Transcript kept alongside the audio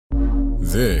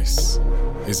This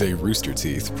is a Rooster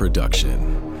Teeth production.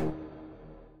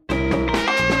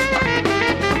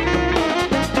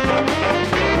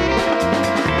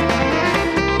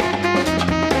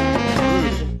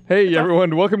 Hey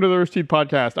everyone, welcome to the Rooster Teeth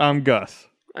podcast. I'm Gus.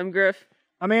 I'm Griff.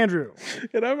 I'm Andrew.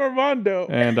 And I'm Armando.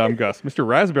 And I'm Gus. Mr.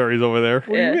 Raspberry's over there.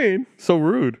 What do you mean? So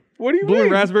rude. What do you Blowing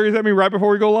mean? raspberries at me right before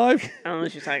we go live? I don't know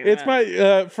what you're talking It's about.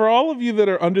 my, for all of you that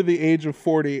are under the age of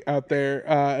 40 out there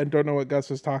and don't know what Gus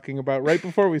is talking about, right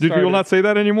before we Did started. people not say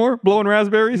that anymore? Blowing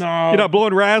raspberries? No. You're not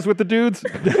blowing raz with the dudes?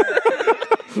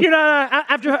 You're not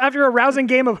after a rousing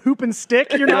game of hoop and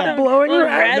stick. You're not blowing Blowing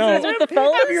raspberries raspberries with the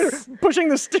fellas? You're pushing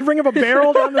the ring of a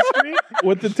barrel down the street.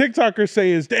 What the TikTokers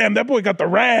say is, damn, that boy got the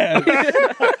raz.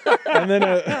 And then,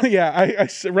 I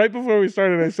right before we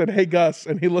started, I said, hey, Gus.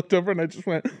 And he looked over and I just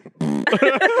went,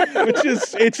 which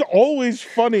is, it's always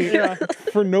funny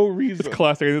for no reason.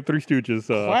 Classic. The Three Stooges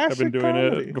have been Classic doing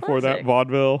comedy. it before Classic. that.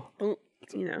 Vaudeville. Well,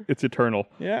 you know. It's eternal.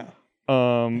 Yeah.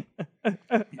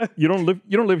 You don't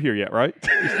live here yet, right?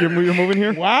 You're moving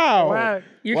here? Wow. Wow.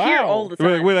 You're here all the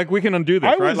time. Wait, like we can undo this,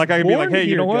 I right? was Like I can be like, born hey,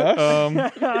 you know here, what?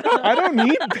 Gus. I don't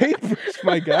need papers,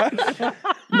 my guy.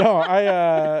 No,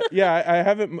 I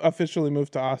haven't officially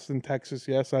moved to Austin, Texas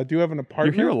yet. So I do have an You're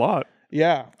apartment. here a lot.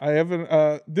 Yeah, I haven't.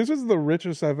 This is the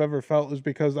richest I've ever felt, is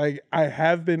because I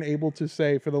have been able to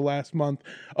say for the last month,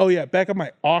 oh yeah, back at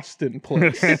my Austin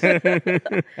place.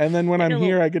 And then when I'm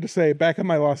here, I get to say back at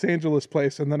my Los Angeles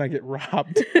place, and then I get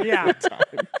robbed. Yeah.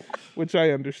 Time, which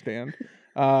I understand.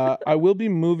 I will be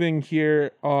moving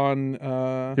here on. You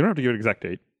don't have to give an exact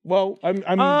date. Well, I'm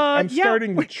yeah.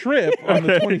 starting the trip on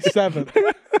the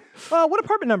 27th. What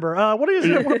apartment number?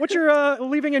 What's your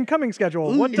leaving and coming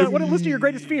schedule? What list of your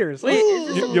greatest fears? Wait,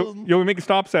 is this You'll be making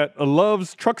stops at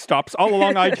Love's truck stops all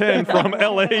along I-10 from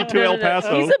LA to El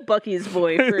Paso. He's a Buc-ee's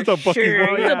boy for He's a Buc-ee's sure.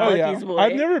 boy. He's a Oh Buc-ee's yeah, boy.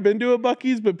 I've never been to a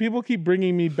Buc-ee's, but people keep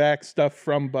bringing me back stuff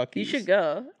from Buc-ee's. You should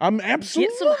go. I'm Get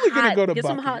absolutely some gonna hot. go to Get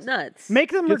some Buc-ee's. hot nuts.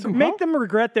 Make them Get some make help? them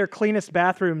regret their cleanest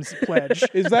bathrooms pledge.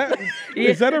 Is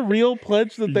that a real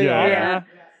pledge that they Yeah. offer? Yeah.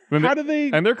 And How do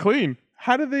they? And they're clean.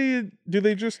 How do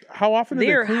they just? How often do They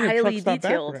they are clean a highly truck stop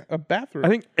detailed. a bathroom? I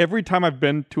think every time I've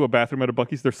been to a bathroom at a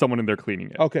Buc-ee's, there's someone in there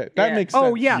cleaning it. Okay, that Yeah. makes sense.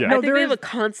 Oh yeah, Yeah. I no, think there they is. have a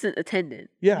constant attendant.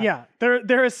 yeah.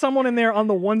 There is someone in there on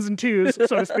the ones and twos,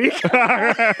 so to speak.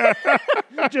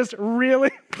 Just really.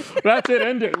 That's it.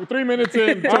 End it. 3 minutes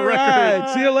in. All right.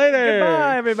 See you later.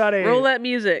 Goodbye, everybody. Roll that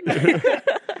music.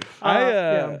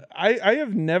 I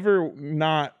have never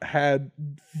not had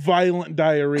violent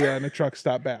diarrhea in a truck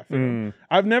stop bathroom.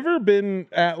 I've never been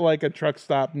at like a truck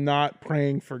stop not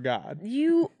praying for God. What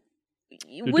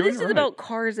doing is it it right. about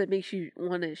cars that makes you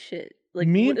want to shit? Like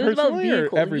Me what about personally or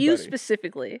vehicles? You everybody?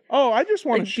 specifically. Oh, I just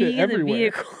want Like to shit being in a everywhere.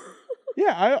 vehicle.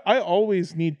 Yeah, I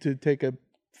always need to take a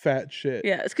fat shit.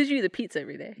 Yeah, it's because you eat the pizza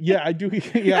every day. Yeah, I do.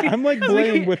 Yeah, I'm like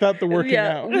Blaine without the working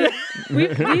out.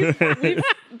 We've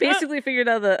basically figured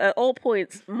out that at all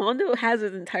points, Mondo has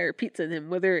his entire pizza in him,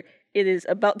 whether it is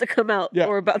about to come out Yeah.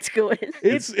 or about to go in.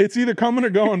 It's either coming or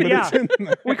going, but Yeah. it's in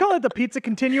there. We call it the pizza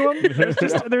continuum.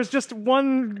 There's just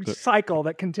one cycle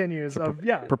that continues of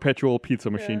Perpetual pizza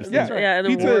machine. Just Yeah, Yeah, and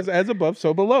then pizza war- is as above,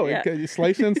 so below. Yeah. You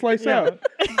slice in, slice Yeah. out.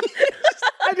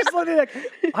 I just love it. Like,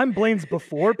 I'm Blaine's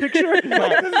before picture.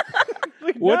 Like,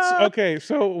 What's no. okay?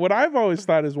 So what I've always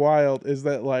thought is wild is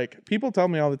that like people tell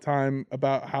me all the time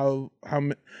about how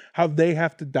they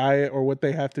have to diet or what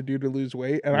they have to do to lose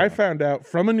weight, and I found out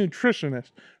from a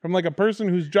nutritionist, from like a person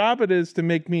whose job it is to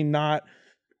make me not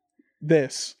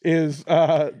this is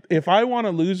if I want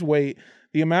to lose weight,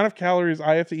 the amount of calories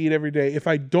I have to eat every day if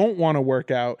I don't want to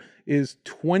work out is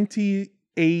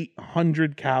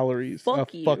 2,800 calories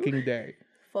Fuck a you. fucking day.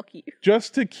 Fuck you.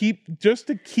 Just to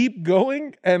keep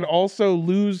going and also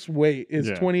lose weight is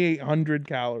Yeah. 2,800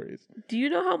 calories. Do you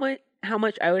know how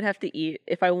much I would have to eat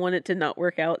if I wanted to not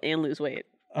work out and lose weight?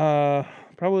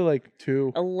 Probably like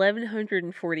 2.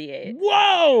 1,148.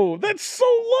 Whoa, that's so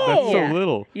low. That's so Yeah.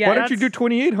 little. Yeah, Why don't you do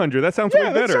 2,800? That sounds way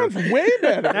that better. sounds way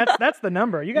better. That's the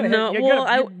number. You gotta No, hit.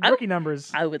 well, rookie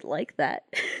numbers. I would like that.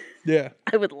 Yeah.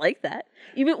 I would like that.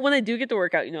 Even when I do get to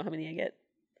work out, you know how many I get?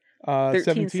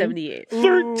 1378.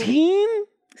 1378. 13?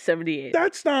 78.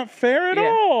 That's not fair at Yeah.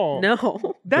 all.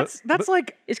 No. That's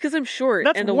like It's because I'm short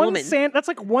that's and a one woman. that's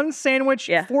like one sandwich,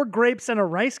 Yeah. 4 grapes, and a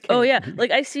rice cake. Oh yeah,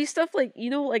 like I see stuff like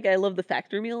like I love the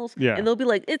factory meals. Yeah. And they'll be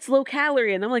like, it's low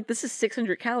calorie, and I'm like, this is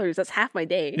 600 calories. That's half my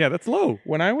day. Yeah, that's low.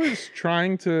 When I was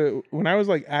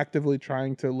like actively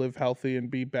trying to live healthy and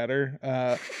be better,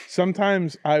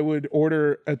 sometimes I would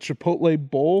order a Chipotle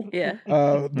bowl, Yeah.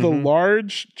 the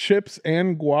large chips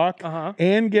and guac,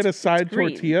 and get a side green.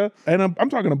 tortilla, and I'm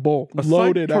talking a bowl A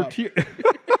loaded side up. tortilla.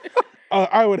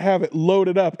 I would have it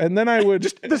loaded up, and then I would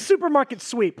The supermarket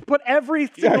sweep. Put every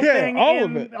single thing all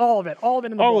in, of it. all of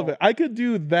it in the all bowl. of it. I could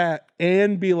do that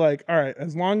and be like, all right,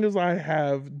 as long as I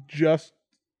have just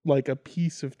like a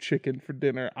piece of chicken for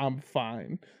dinner, I'm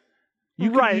fine. You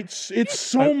can Right. eat, it's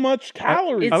so much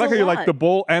calories. I like a how you like lot. the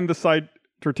bowl and the side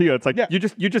tortilla. It's like Yeah. you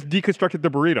just deconstructed the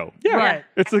burrito. yeah. Right.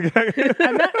 It's like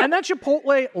and that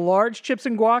Chipotle large chips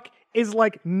and guac is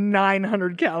like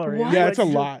 900 calories. What? Yeah, Like, it's a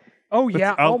lot. Oh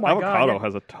yeah. Oh my avocado god.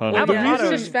 has a ton. Well, of yeah, avocado-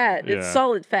 it's just fat. It's Yeah.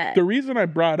 solid fat. The reason I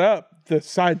brought up the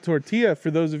side tortilla,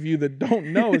 for those of you that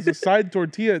don't know, is the side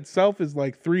tortilla itself is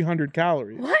like 300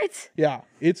 calories. What? Yeah,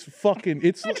 it's fucking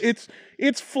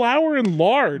it's flour and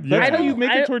lard. That's Yeah. how you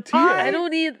make a tortilla. I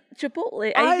don't eat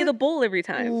Chipotle. I get a bowl every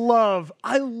time.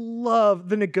 I love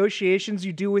the negotiations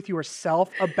you do with yourself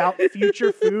about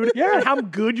future food and how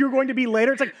good you're going to be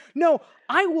later. It's like, no,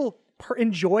 I will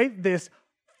enjoy this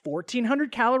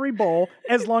 1,400 calorie bowl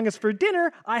as long as for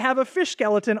dinner I have a fish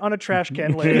skeleton on a trash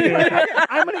can later.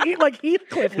 I'm gonna eat like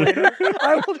Heathcliff later.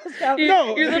 I will just have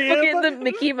You're the fucking the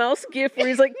Mickey Mouse gif where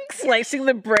he's like slicing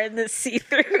the bread that's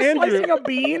see-through. slicing a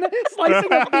bean,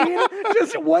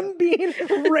 just one bean,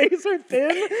 razor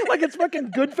thin, like it's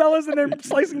fucking Goodfellas, and they're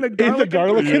slicing the In garlic. the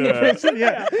garlic in the Yeah. prison,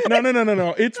 yeah.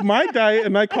 No. It's my diet,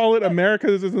 and I call it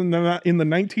America's in the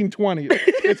 1920s.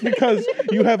 It's because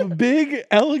you have a big,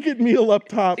 elegant meal up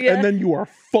top, Yeah. and then you are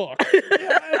fucked.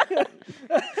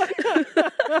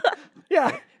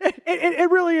 Yeah,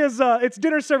 it really is. It's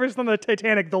dinner service on the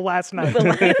Titanic the last night.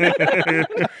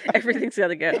 Everything's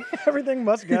gotta go. Everything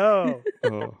must go.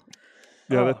 Oh.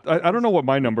 Yeah, I don't know what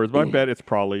my number is, but I bet it's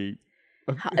probably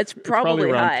It's probably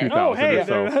around high. 2,000 Oh, hey, or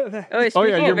so. there- Oh, Oh yeah,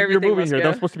 speaking of you're everything moving must here. go.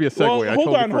 That's supposed to be a segue. Well, I hold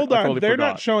totally on. totally They're forgot.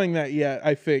 not showing that yet,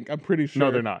 I think. I'm pretty sure.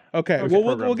 they're not. Okay, There's well,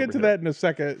 programs we'll get over to here. that in a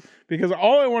second, because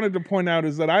all I wanted to point out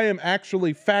is that I am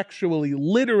actually factually,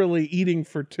 literally eating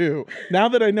for two. Now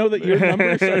that I know that your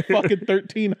numbers are fucking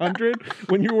 1,300,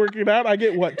 when you're working out, I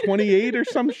get, what, 28 or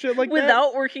some shit like that?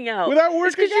 Without working out. Without It's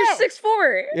working because you're out.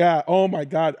 6'4". Yeah, oh my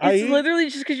God. It's literally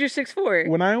just because you're 6'4".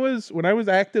 When I was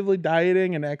actively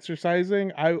dieting and exercising,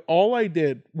 all I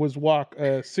did was walk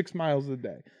 6 miles a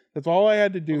day. That's all I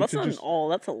had to do. Well, that's to not just all.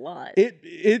 That's a lot.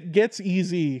 it gets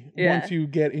easy Yeah. once you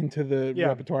get into the Yeah.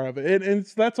 repertoire of it. And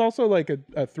that's also like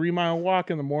a 3-mile walk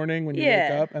in the morning when you wake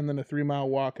Yeah. up, and then a 3-mile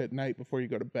walk at night before you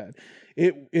go to bed.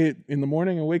 It in the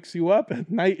morning it wakes you up. At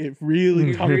night it really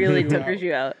It really tuckers tuckers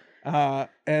you out.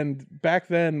 and back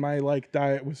then my like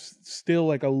diet was still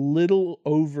like a little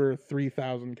over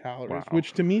 3,000 calories, Wow.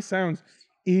 which to me sounds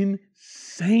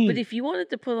insane. But if you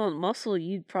wanted to put on muscle,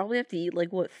 you'd probably have to eat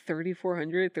like what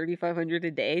 3,400, 3,500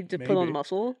 a day to put on Maybe.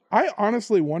 muscle. I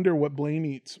honestly wonder what Blaine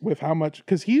eats with how much,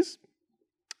 because he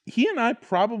and I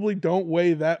probably don't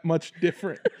weigh that much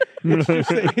different. It's just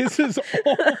that his is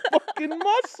all fucking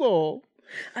muscle.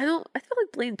 I feel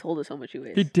like Blaine told us how much he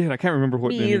weighs. He did. I can't remember what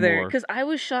Me either, anymore. because I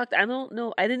was shocked. I don't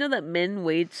know. I didn't know that men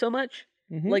weighed so much,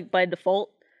 Mhm. like by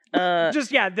default.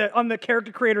 Just on the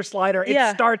character creator slider, it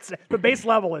Yeah. starts. The base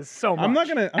level is so much. I'm not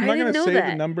gonna didn't know say the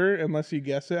that. number unless you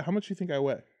guess it. How much do you think I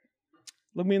weigh?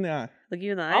 Look me in the eye. Like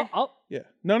you and I. Yeah.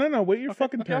 No. Wait your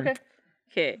fucking turn. Okay.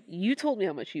 Okay, you told me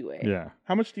how much you weigh. Yeah,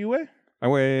 How much do you weigh? I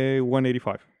weigh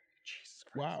 185.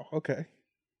 Wow. Okay.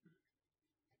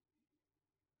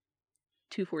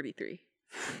 243.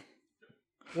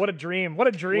 What a dream! What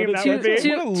a dream What that a- would be.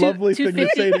 what a lovely thing to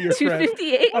say to your friend.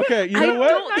 258. Okay. You know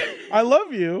what? I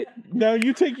love you. Now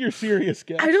you take your serious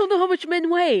guess. I don't know how much men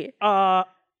weigh. I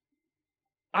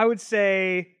would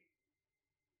say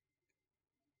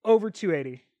over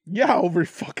 280. Yeah, over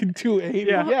fucking 280.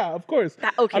 Yeah. Yeah, of course.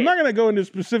 Okay. I'm not gonna go into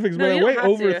specifics, No, but I you weigh don't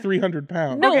have over to. 300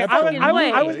 pounds. No, Okay, fucking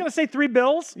way. I was gonna say 3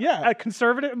 bills. Yeah.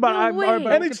 Conservative, but No I'm way.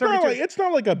 but And it's not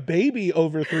conservative like a baby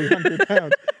over 300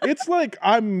 pounds. It's like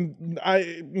I'm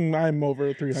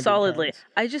over 300 Solidly. pounds.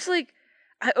 I just like.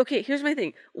 Okay, here's my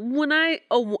thing. When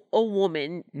a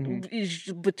woman Mhm.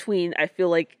 is between, I feel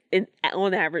like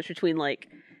on average between like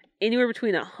anywhere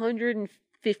between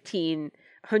 115,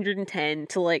 110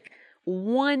 to like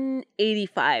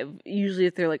 185. Usually,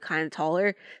 if they're like kind of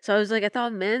taller. So I was like, I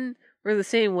thought men were the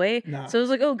same way. Nah. So I was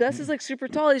like, oh, Gus is like super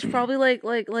tall. He's probably like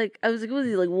I was like, what is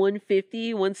he like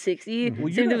 150, 160? Well,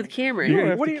 you Same thing don't- with Cameron. You don't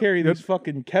have What to do you- carry these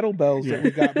fucking kettlebells that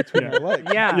we got between our legs.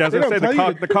 Yeah. Yeah, I was They gonna don't say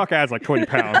tell you the cock adds like 20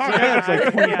 pounds. Yeah, it's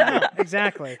like 20 yeah,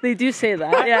 exactly. They do say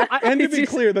that. Yeah. And to It's be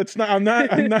just- clear, that's not. I'm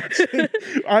not. saying,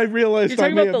 I realized You're I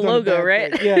talking may about have the done a logo, bad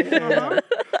right? thing.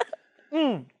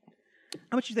 Yeah.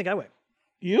 How much do you think I weigh?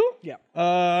 You? Yeah.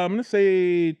 I'm gonna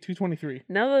say 223.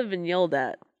 Now that I've been yelled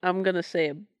at, I'm gonna say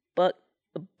a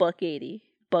buck 80,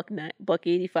 buck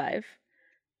 85.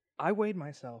 I weighed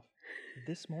myself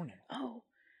this morning. Oh,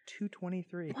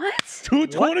 223. What?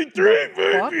 223,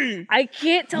 fuck? baby. I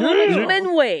can't tell how much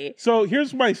men weigh. So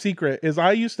here's my secret: is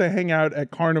I used to hang out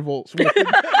at carnivals.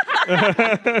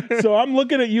 So I'm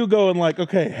looking at you, going like,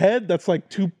 okay, head. That's like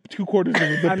two quarters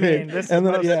of the I pig. mean, this and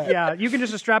is then, yeah, you can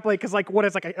just extrapolate because, like, what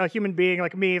is like a human being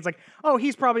like me? It's like, oh,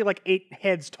 he's probably like 8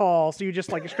 heads tall, so you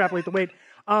just like extrapolate the weight.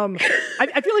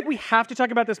 I feel like we have to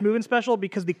talk about this moving special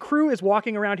because the crew is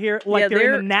walking around here like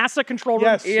they're in the NASA control room,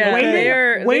 Yes. Yeah,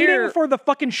 waiting they're for the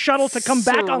fucking shuttle to come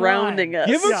back surrounding online.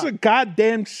 us. Give us Yeah. a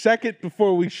goddamn second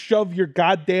before we shove your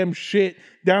goddamn shit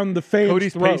down the fan's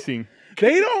Cody's throat. pacing.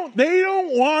 They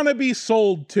don't want to be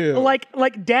sold to.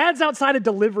 Like dads outside a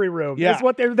delivery room. Yeah. That's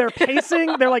what they're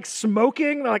pacing. They're like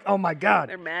smoking. They're like, oh my god.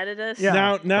 They're mad at us.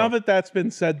 Yeah. Now that that's been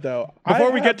said, though,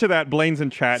 Before we get to that, Blaine's in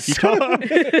chat. He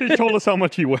told us how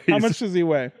much he weighs. how much does he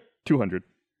weigh? 200.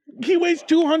 He weighs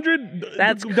 200.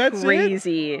 That's It?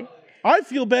 crazy. I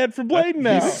feel bad for Blaine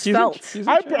now. He's svelte.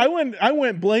 I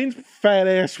went Blaine's fat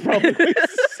ass probably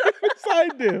as I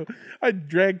do. I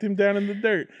dragged him down in the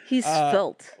dirt. He's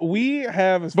svelte. We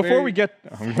have a Before we get,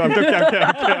 I'm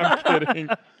kidding.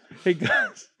 hey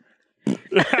guys,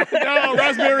 No,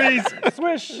 raspberries.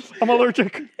 Swish. I'm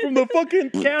allergic. from the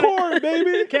fucking core,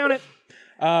 baby. Count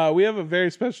it. We have a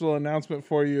very special announcement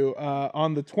for you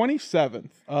on the 27th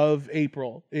of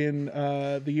April in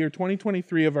the year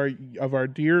 2023 of our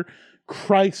dear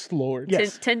Christ Lord.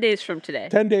 Yes. 10 days from today.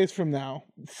 10 days from now.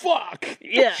 Fuck.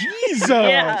 Yeah. Jesus.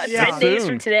 Yeah, Yeah. 10 days Soon.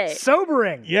 from today.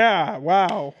 Sobering. Yeah,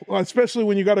 wow. Well, especially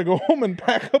when you got to go home and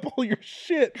pack up all your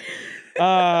shit.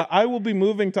 I will be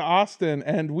moving to Austin,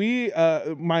 and we,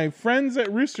 my friends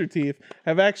at Rooster Teeth,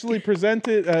 have actually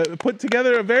put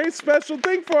together a very special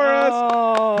thing for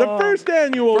us. The first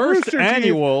annual Rooster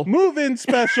annual. Teeth move-in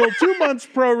special, 2 months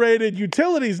prorated,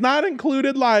 utilities not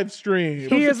included live stream.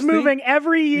 He is moving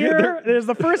every year. It is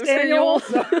the first annual.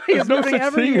 He is There's no moving such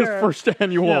every thing year. as first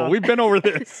annual. Yeah. We've been over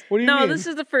this. What do you No, mean? this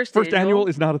is the first First annual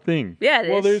is not a thing. Yeah, it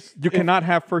is. Well, there's You cannot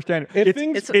have first annual. if It's,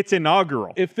 things- it's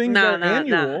inaugural. if things No, are no,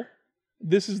 annual, no.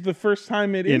 this is the first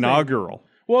time it is Inaugural.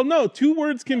 Well, no, 2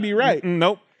 words can be right.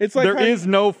 Nope. It's like there how is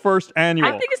no first annual.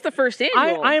 I think it's the first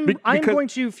annual. I'm because- going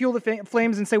to fuel the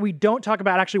flames and say we don't talk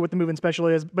about actually what the moving special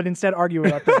is, but instead argue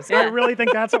about this. I really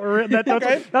think that's what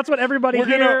that's what everybody We're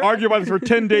here. going to argue about this for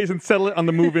 10 days and settle it on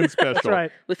the move-in special. That's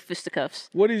right. With fisticuffs.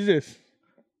 What is this?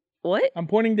 What? I'm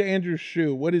pointing to Andrew's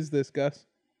shoe. What is this, Gus?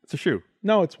 It's a shoe.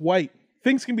 No, it's white.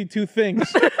 Things can be 2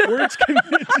 things. Words can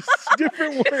be just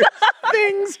different words.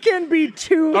 Things can be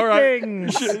 2 All right.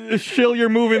 things. Shill your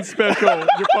moving special.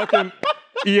 Your fucking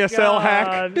ESL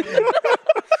hack. God.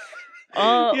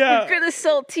 Yeah. We're going to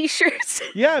sell t-shirts.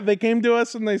 Yeah, they came to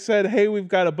us and they said, hey, we've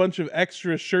got a bunch of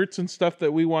extra shirts and stuff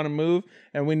that we want to move,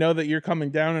 and we know that you're coming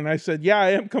down. And I said, yeah,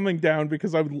 I am coming down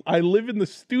because I live in the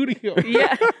studio.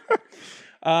 Yeah.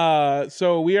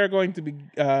 So we are going to be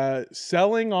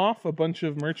selling off a bunch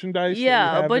of merchandise. that we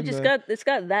Yeah, a have bunch. in It's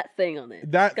got that thing on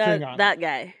it. That It's got thing on that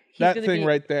guy. He's that gonna thing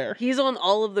right there. He's on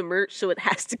all of the merch, so it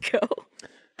has to go.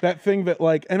 That thing that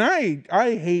like, and I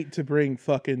hate to bring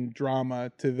fucking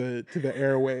drama to the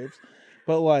airwaves,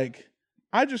 but like,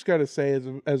 I just gotta say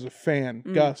as a fan,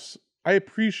 Gus, I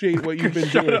appreciate what you've been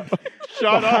doing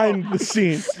behind the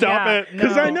scenes. Stop Yeah, it.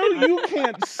 Because no. I know you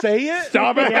can't say it.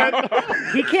 Stop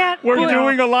it. He can't. We're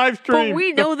doing a live stream. But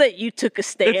we know that you took a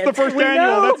stand. It's the first We annual.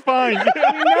 know. That's fine. No.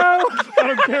 I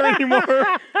don't care anymore.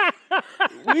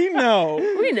 We know.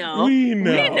 We know. We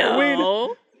know. We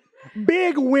know.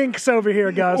 Big winks over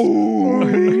here, Gus.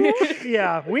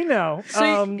 Yeah, we know.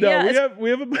 So, No, yeah,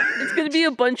 we have a. it's going to be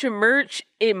a bunch of merch.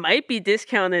 It might be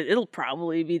discounted. It'll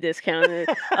probably be discounted.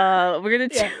 We're going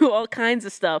to do all kinds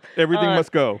of stuff. Everything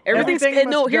must go. Everything's Everything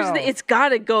no. must Here's go. the thing. It's got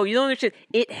to go. You don't understand.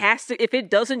 It has to. If it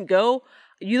doesn't go,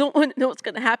 you don't want to know what's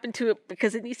going to happen to it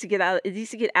because it needs to get out. It needs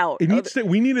to get out.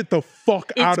 We need it the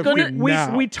fuck out of gonna- here We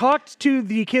now. we talked to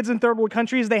the kids in third world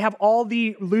countries. They have all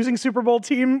the losing Super Bowl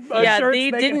team yeah, shirts. they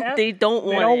can didn't. have. They don't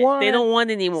want don't it. want They it. don't want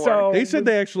anymore. So They said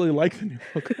they actually like the new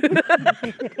look,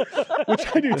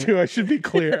 which I do too. I should be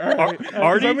clear. All right, 'Cause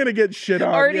Artie? I'm gonna get shit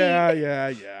on. Artie.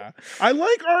 Yeah. I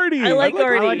like Artie. I like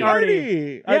Artie. I like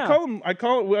Artie. I Yeah. call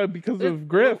him because of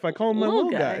Griff. I call him my Little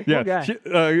little guy. guy. Yeah.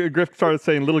 guy. Griff started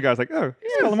saying little guys like, oh,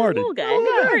 just call him Artie. Little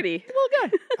guy. Artie.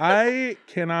 I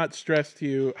cannot stress to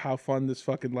you how fun this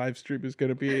fucking live stream is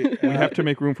gonna be. We have to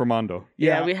make room for Mondo.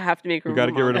 Yeah, we have to make room. We got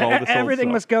to for get rid of Mondo. all this old Everything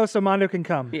stuff. must go so Mondo can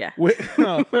come. Yeah.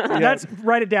 No, yeah. That's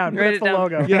write it down. Write That's it the down.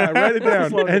 logo. Yeah, write it down,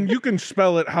 Slogan. and you can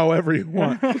spell it however you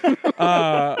want.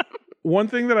 one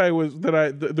thing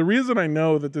the reason I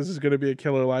know that this is going to be a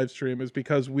killer live stream is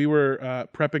because we were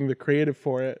prepping the creative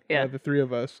for it, the three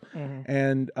of us,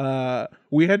 and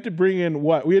we had to bring in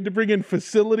we had to bring in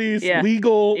facilities,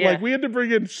 legal, like we had to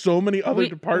bring in so many other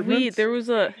departments. There was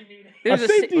a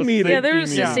safety meeting. Yeah, there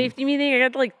was a safety meeting. I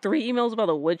got like 3 emails about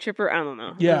a wood chipper. I don't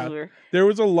know. Yeah, there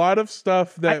was a lot of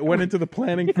stuff that went into the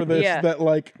planning for this that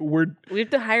like we have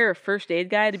to hire a first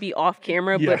aid guy to be off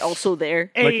camera, but also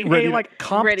there. A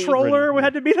comptroller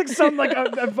had to be like some like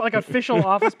official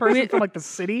office person from like the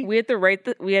city. We had to write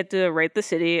the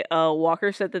city.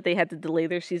 Walker said that they had to delay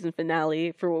their season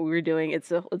finale for what we were doing.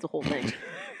 It's a whole thing.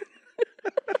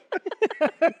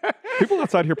 People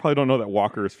outside here probably don't know that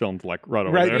Walker is filmed like right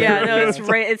over there. Yeah, no, it's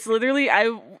right. It's literally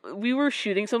we were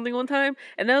shooting something one time,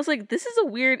 and I was like, "This is a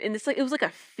weird," and it's like it was like a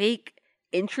fake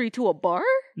entry to a bar.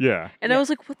 Yeah. And I was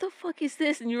like, "What the fuck is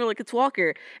this?" And you were like, "It's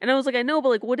Walker." And I was like, "I know, but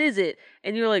like, what is it?"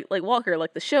 And you were like Walker,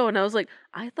 like the show. And I was like,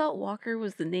 "I thought Walker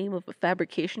was the name of a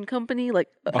fabrication company. Like,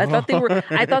 I thought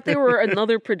they were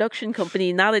another production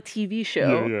company, not a TV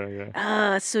show."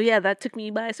 Yeah. So yeah, that took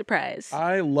me by surprise.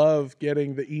 I love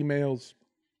getting the emails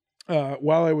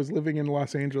while I was living in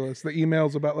Los Angeles. The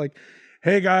emails about like,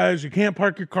 "Hey guys, you can't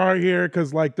park your car here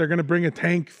because like they're gonna bring a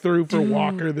tank through for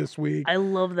Walker this week." I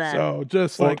love that. So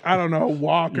just I don't know,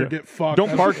 Walker get fucked.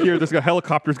 Don't park here. This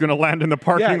helicopter's gonna land in the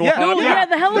parking lot. No,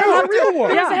 the helicopter. Real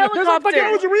one. There's a helicopter.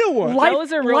 That was a real one. That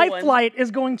was a real Life one. Flight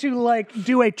is going to like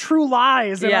do a True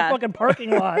Lies in a fucking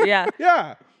parking lot.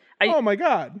 Yeah. Oh my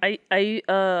God. I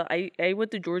went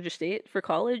to Georgia State for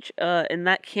college, and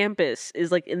that campus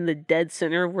is like in the dead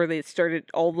center where they started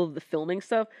all of the filming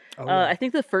stuff. I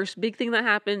think the first big thing that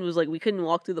happened was like we couldn't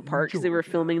walk through the park because they were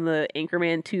filming the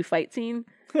Anchorman 2 fight scene.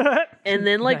 And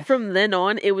then like from then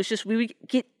on, it was just we would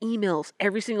get emails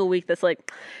every single week that's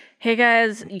like, "Hey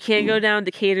guys, you can't go down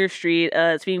Decatur Street.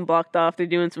 It's being blocked off. They're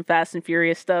doing some Fast and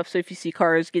Furious stuff. So if you see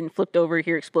cars getting flipped over,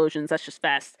 hear explosions, that's just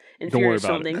Fast and Furious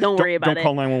filming. Don't worry about it." Don't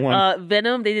call 911.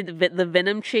 Venom, they did the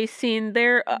Venom chase scene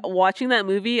there. Watching that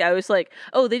movie, I was like,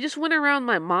 "Oh, they just went around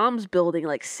my mom's building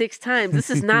like 6 times. This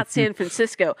is not San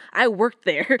Francisco. I worked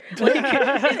there."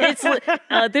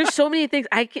 Like, there's so many things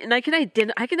I can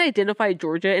identify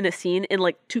Georgia in a scene in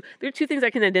like there are 2 things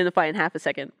I can identify in half a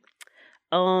second.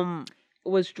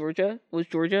 Was Georgia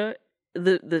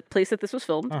the place that this was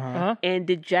filmed? And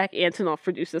did Jack Antonoff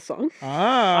produce this song? Third,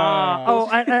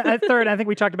 I think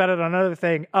we talked about it on another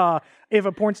thing. If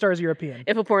a porn star is European.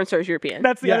 If a porn star is European.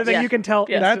 That's the other thing you can tell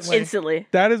instantly.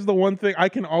 That is the one thing I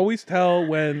can always tell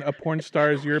when a porn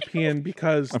star is European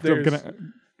because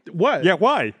what? Yeah,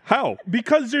 why? How?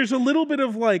 Because there's a little bit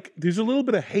of hate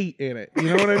in it. You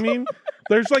know what I mean?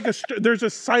 There's like there's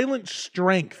a silent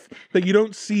strength that you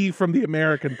don't see from the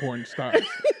American porn stars.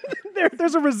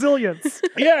 There's a resilience.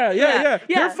 Yeah.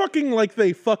 They're fucking like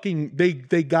they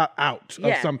got out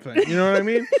of something. You know what I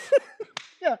mean?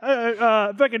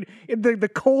 Fucking the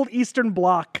cold Eastern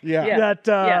Bloc.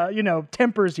 That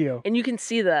tempers you. And you can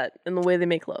see that in the way they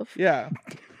make love. Yeah.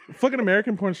 Fucking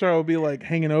American porn star will be like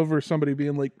hanging over somebody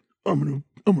being like, I'm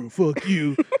gonna fuck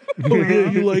you. Oh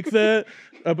yeah, you like that?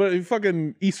 But a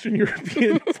fucking Eastern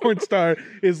European porn star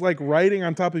is like riding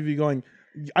on top of you going,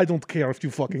 "I don't care if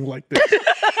you fucking like this."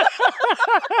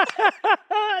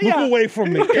 Look away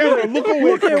from me. Camera, look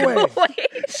away from me.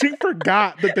 She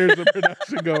forgot that there's a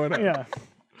production going on. Yeah.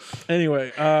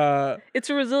 Anyway, it's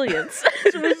a resilience.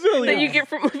 that you get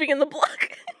from living in the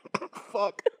block.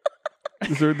 Fuck.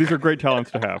 These are great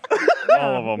talents to have.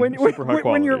 All of them. Super high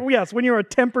quality. When you're a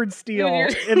tempered steel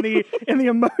in the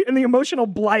emotional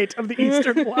blight of the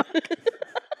Eastern Bloc.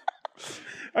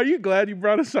 Are you glad you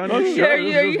brought us on? Are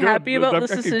you happy about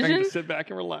this decision? I can sit back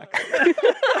and relax.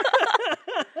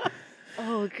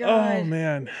 Oh God! Oh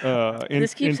man!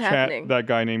 This keeps happening. Chat, that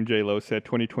guy named J-Lo said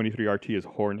 2023 RT is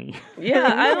horny.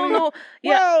 Yeah, I don't know.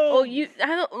 Yeah.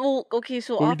 Well, okay.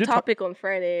 So off topic on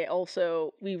Friday.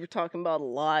 Also, we were talking about a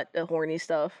lot of horny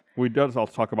stuff. We did also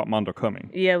talk about Mondo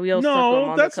coming. Yeah, we also talked about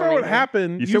Mondo that's not what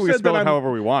happened. You said we spell it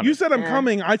however we want. You said I'm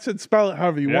coming. I said spell it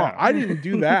however you want. I didn't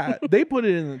do that. They put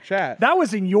it in the chat. That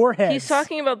was in your head. He's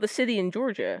talking about the city in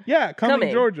Georgia. Yeah,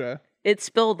 coming Georgia. It's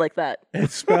spelled like that.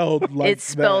 It's spelled like It's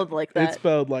spelled like that. It's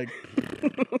spelled like.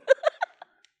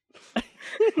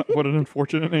 What an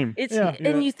unfortunate name.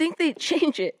 And you think they'd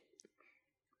change it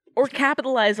or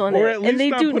capitalize on or it, at least and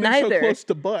they not do put neither. It so close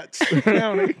to Butts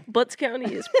County. Butts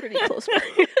County is pretty close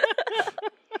by.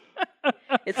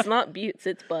 It's not Buttes,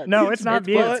 it's Butts. No, it's not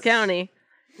Buttes. Butts County.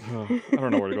 I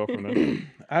don't know where to go from there.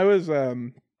 I was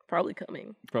probably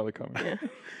coming. Yeah.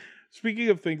 Speaking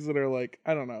of things that are like,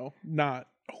 I don't know, not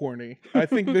horny. I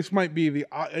think this might be the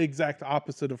exact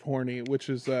opposite of horny, which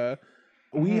is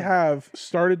we have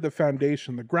started the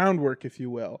foundation, the groundwork, if you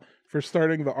will, for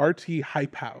starting the RT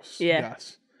Hype House. Yeah.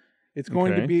 Gus. It's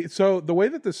going to be, so the way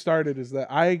that this started is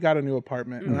that I got a new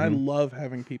apartment and I love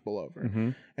having people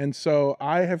over. And so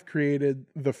I have created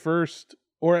the first,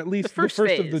 or at least the first of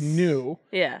the phase. new,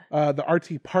 Yeah. the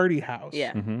RT Party House.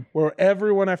 Yeah. Where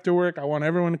everyone after work, I want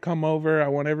everyone to come over. I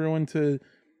want everyone to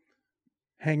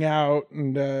hang out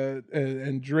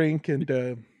and drink and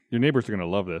Your neighbors are gonna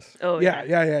love this. Oh yeah.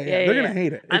 They're gonna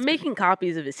hate it. I'm making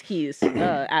copies of his keys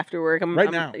after work.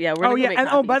 Now. Yeah. We're Oh gonna yeah, make and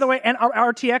copies. by the way, and our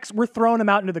RTX, we're throwing them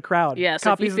out into the crowd. Yeah,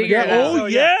 so if you copies of the figure it game. out- Oh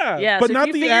yeah, Yeah, but so if not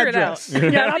you the figure it address. out.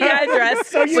 Not the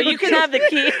address, but you can have the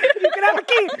key. You can have a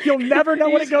key. You'll never know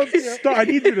what it goes to. I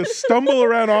need you to stumble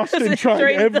around Austin trying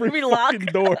Straight every lock. fucking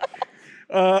door.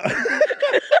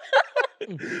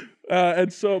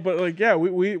 And so, but like, yeah,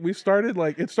 we started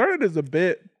like, it started as a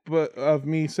bit, but of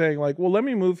me saying like, well, let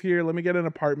me move here, let me get an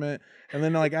apartment, and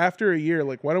then like after a year,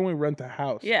 like, why don't we rent a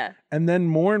house? Yeah. And then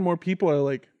more and more people are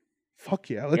like, fuck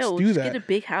yeah, let's We'll do just that. get a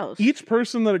big house. Each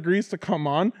person that agrees to come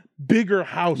on, bigger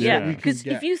house that Yeah, we can because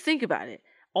get. if you think about it,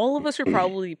 all of us are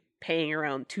probably paying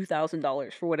around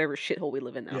 $2,000 for whatever shithole we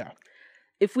live in now. Yeah.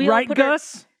 If we all Right, put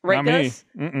Gus? right, Not me. Gus?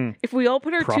 Mm-mm. If we all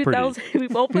put our Property.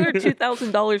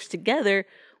 $2,000 together,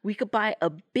 we could buy a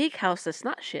big house that's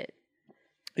not shit.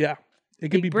 Yeah. It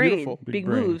could Big be brain, beautiful. big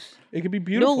brain. moves. It could be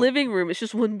beautiful. No living room. It's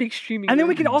just one big streaming. And then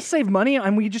we room. can all save money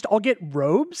and we just all get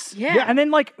robes. Yeah. And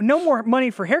then like no more money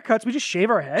for haircuts. We just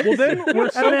shave our heads. Well, then and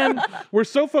then we're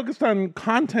so focused on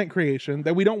content creation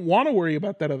that we don't want to worry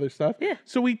about that other stuff. Yeah.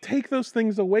 So we take those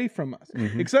things away from us.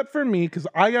 Except for me, because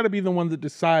I got to be the one that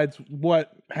decides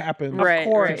what happens. Right,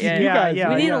 course. right, yeah. You guys, yeah,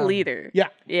 we need yeah. a leader. Yeah.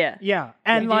 Yeah. yeah.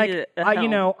 And You like need a you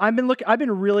helm. know, I've been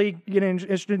really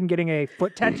interested in getting a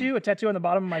foot tattoo, a tattoo on the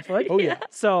bottom of my foot. Oh yeah.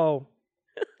 So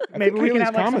I maybe think we can Kaylee's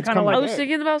have like some comments kind of come like I up. was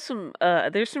thinking about some.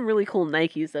 There's some really cool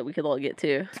Nikes that we could all get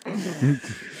too.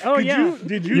 oh Did yeah. you,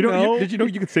 did you, You know? know, did you know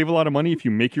you could save a lot of money if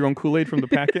you make your own Kool-Aid from the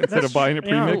packet instead of buying it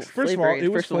yeah. pre-mixed? First of all, it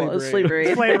was Flavor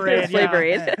Aid. Flavor Aid, Flavor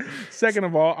yeah. Aid. Second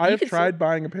of all, I have could tried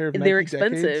buying a pair of They're Nike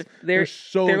expensive. Decades. They're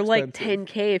so they're like expensive.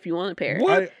 $10K if you want a pair.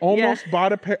 I almost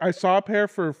bought a pair. I saw a pair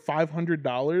for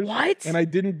 $500. What? And I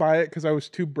didn't buy it because I was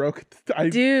too broke.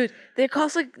 Dude, they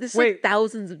cost like this is Wait. like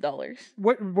thousands of dollars.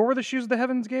 What were the shoes of the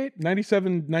Heaven's Gate?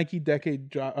 97 Nike Decade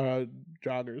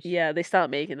joggers. Yeah, they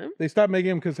stopped making them. They stopped making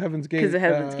them because Heaven's Gate. 'Cause of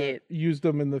Heaven's Gate. Used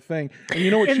them in the thing. And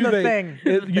you know what In shoe the they? thing.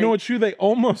 You know what shoe they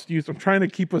almost used? I'm trying to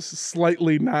keep us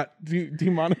slightly not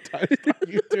demonetized on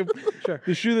YouTube. Sure.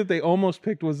 The shoe that they almost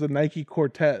picked was the Nike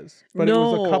Cortez, but it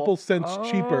was a No. couple cents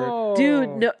cheaper. Oh. Dude,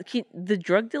 no, the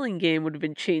drug dealing game would have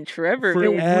been changed forever.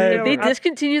 Forever. If they I-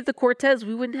 discontinued the Cortez,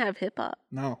 we wouldn't have hip hop.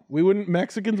 No, we wouldn't.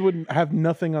 Mexicans wouldn't have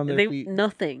nothing on their They feet.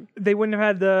 nothing. They wouldn't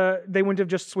have had they wouldn't have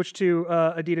just switched to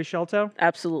Adidas Shell Toe.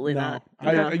 Absolutely No,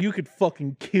 not. No. you could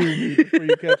fucking kill me before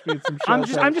you catch me in some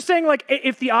shell I'm just saying like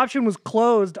if the option was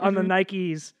closed on the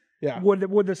Nikes, Yeah.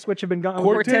 would the switch have been gone?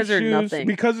 Cortez or shoes, nothing.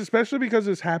 especially because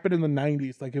this happened in the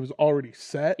 90s, like it was already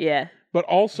set. Yeah. But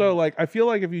also, like, I feel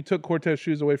like if you took Cortez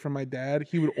shoes away from my dad,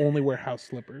 he would only wear house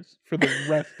slippers for the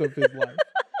rest of his life.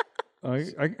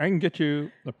 I can get you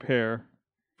a pair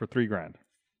for $3,000.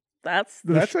 That's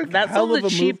That's a hell on of the a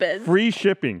move. cheap end. Free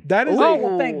shipping. That is Oh, a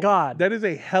well, thank God. that is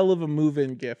a hell of a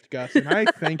move-in gift, Gus, and I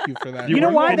thank you for that. You know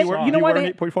wear- why can they- wear- you know do why wear they-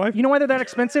 an 8.5? You know why they're that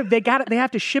expensive? They have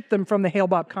to ship them from the Hale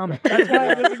Bopp comic. That's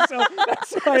why it doesn't sell.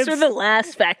 That's why That's where it's, the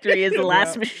last factory is, the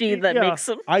last machine that Yeah. makes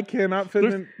them. I cannot fit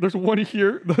in. There's one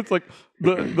here that's like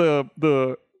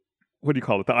the what do you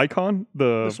call it? The icon,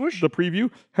 the swoosh? the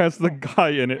preview has the guy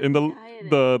in it, in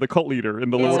the cult leader in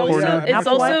the It's lower also, corner. it's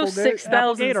Apple- also Applegate? six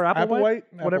Applegate thousand. or Apple White,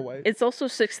 whatever. Apple White. It's also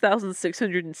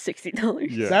 $6,660.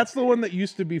 Yeah. That's the one that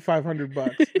used to be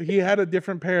 $500. He had a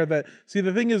different pair that. See,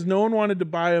 the thing is, no one wanted to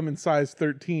buy them in size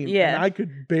 13. Yeah. and I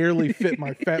could barely fit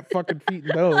my fat fucking feet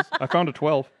in those. I found a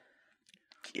 12.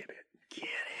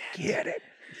 Get it.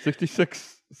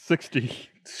 66.60.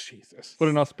 Jesus. What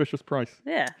an auspicious price.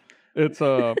 Yeah. It's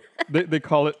they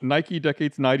call it Nike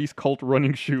Decades 90s cult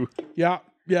running shoe.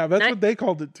 Yeah, that's Ni- what they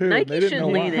called it too. Nike they didn't should know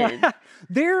lean why.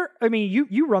 in. I mean,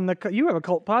 you run you have a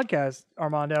cult podcast,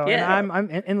 Armando, Yeah. and I'm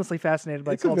endlessly fascinated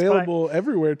by It's cults. but I- available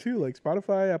everywhere too, like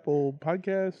Spotify, Apple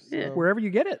Podcasts. Yeah. wherever you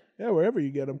get it. Wherever you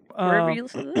get them. Wherever you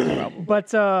listen to this, probably.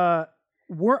 But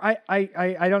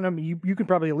I don't know. You can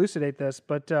probably elucidate this,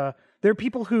 but there are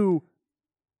people who,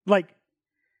 like,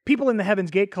 people in the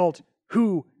Heaven's Gate cult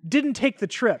who didn't take the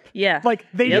trip. Yeah. Like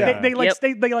they Yep. they like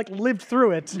Yep. they like lived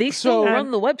through it. They still So-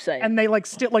 run the website. and they like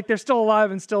still like they're still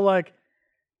alive and still like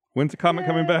When's the comic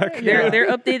coming back? they're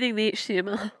updating the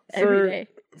HTML every day.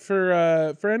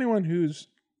 For anyone who's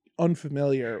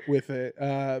unfamiliar with it,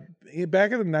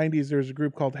 back in the 90s, there was a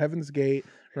group called Heaven's Gate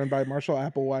run by Marshall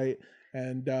Applewhite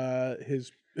and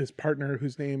his partner,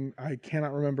 whose name I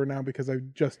cannot remember now because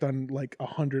I've just done like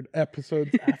 100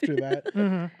 episodes after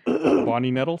that.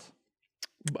 Bonnie Nettles?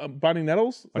 Bonnie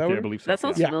Nettles? Is that Okay, what I it- believe so. That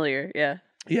sounds yeah. familiar. Yeah.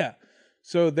 Yeah.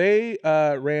 So they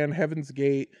ran Heaven's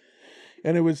Gate,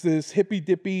 and it was this hippy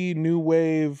dippy new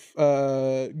wave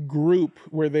group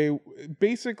where they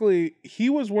basically, he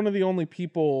was one of the only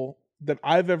people that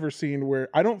I've ever seen where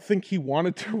I don't think he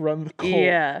wanted to run the cult,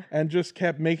 Yeah. and just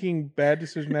kept making bad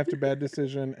decision after bad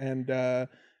decision, and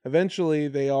eventually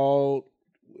they all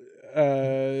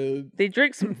They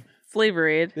drink some Flavor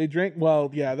Aid. they drank. Well,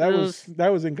 yeah, that was Those-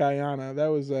 that was in Guyana. That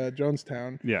was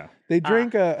Jonestown. Yeah. They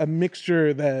drank a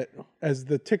mixture that, as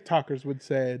the TikTokers would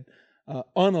say,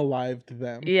 unalived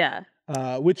them, Yeah.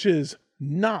 which is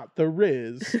not the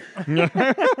Riz.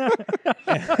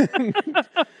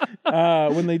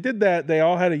 When they did that, they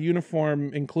all had a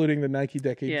uniform, including the Nike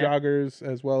Decade Yeah. joggers,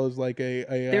 as well as like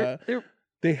They're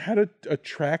they had a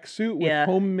tracksuit with Yeah.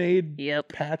 homemade Yep.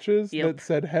 patches Yep. that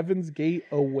said Heaven's Gate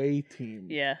away team.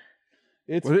 Yeah.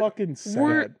 It's Was it- fucking sad.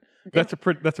 We're- That's a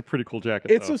pretty cool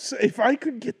jacket. It's though. if I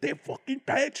could get that fucking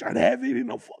patch, I'd have it in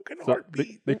a fucking So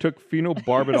heartbeat. they took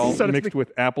phenobarbital So to mixed speak.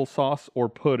 with applesauce or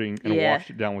pudding and Yeah.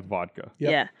 washed it down with vodka.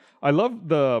 Yep. Yeah. I love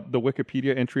the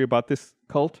Wikipedia entry about this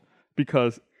cult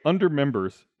because under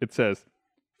members it says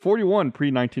 41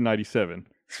 pre-1997,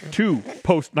 2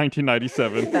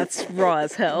 post-1997. That's raw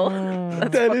as hell.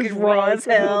 That's That fucking is raw raw as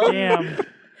hell. Damn.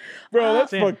 Bro,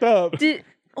 that's Damn. fucked up. Did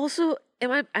also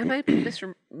am I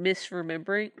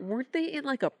misremembering? Weren't they in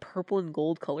like a purple and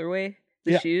gold colorway?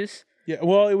 The Yeah. shoes. Yeah,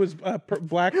 well, it was black,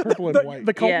 purple, and white.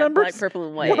 The cult yeah, members? black, purple,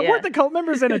 and white. What, yeah. Weren't the cult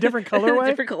members in a different colorway?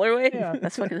 Different colorway. Yeah.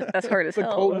 That's hard as The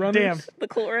hell. Colt Runners. Damn. The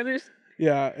Colt Runners.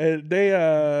 Yeah, they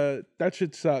that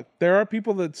should suck. There are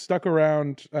people that stuck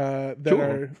around that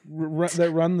Sure.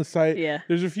 that run the site. Yeah.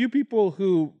 There's a few people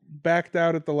who backed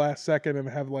out at the last second and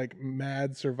have like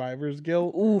mad survivor's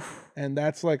guilt, Oof. and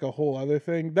that's like a whole other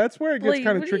thing. That's where it gets Blake,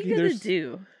 kind of what tricky. Are you gonna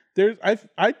There's do?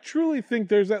 I truly think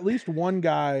there's at least one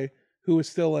guy who is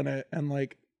still in it, and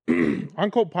like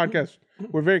on Cult Podcast,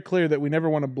 we're very clear that we never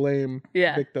want to blame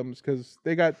Yeah. victims because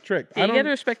they got tricked. Yeah, you gotta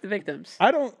respect the victims.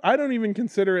 I don't even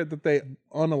consider it that they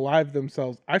unalived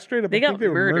themselves. I straight up They think got they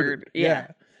were murdered, yeah.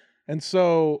 And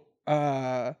so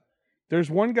there's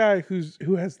one guy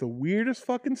who has the weirdest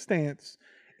fucking stance,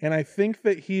 and I think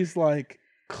that he's like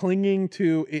clinging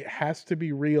to it has to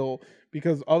be real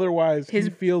because otherwise he His-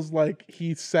 feels like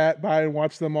he sat by and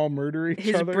watched them all murder each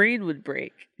His other. brain would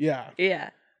break. Yeah. Yeah.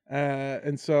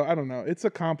 And so I don't know. It's a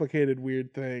complicated,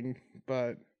 weird thing,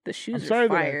 but The shoes I'm sorry are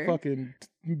that fire. I fucking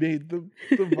made the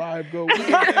vibe go way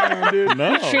down, dude.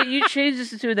 No. You changed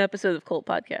this into an episode of Cult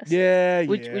Podcast. Yeah,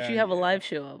 Which yeah, you have a yeah. live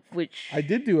show of, which I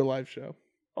did do a live show.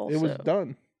 also It was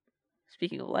done.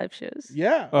 speaking of live shows.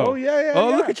 Yeah. Oh. Oh, yeah. Oh,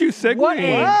 yeah. look at you segueing. What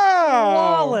a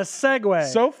Wow. flawless segue.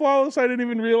 So flawless, I didn't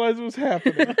even realize it was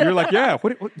happening. You're like, yeah,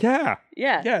 what? Yeah.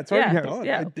 Yeah. Yeah, it's already yeah. done.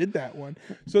 Yeah. I did that one.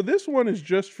 So this one is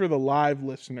just for the live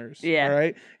listeners. Yeah. All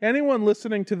right. Anyone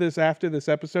listening to this after this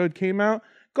episode came out,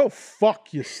 go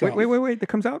fuck yourself. Wait. That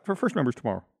comes out for first members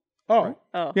tomorrow. Oh.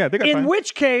 Oh. Yeah, they got In time.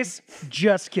 which case,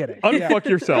 just kidding. Unfuck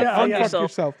yourself. Yeah, Unfuck yeah.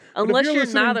 yourself. But if Unless you're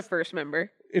listening- not a first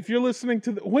member. If you're listening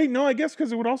to the wait, no, I guess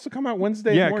because it would also come out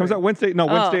Wednesday. Yeah, it morning. comes out Wednesday. No,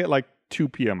 Oh. Wednesday at like 2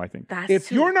 p.m. I think. That's If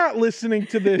you're not listening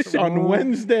to this on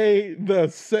Wednesday the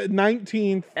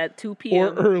 19th at 2 or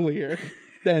p.m. earlier,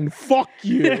 then fuck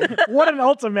you. What an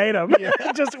ultimatum!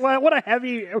 Just what a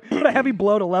heavy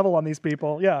blow to level on these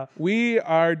people. Yeah. We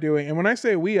are doing, and when I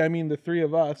say we, I mean the three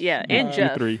of us. Yeah, and uh,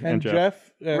 Jeff. You three and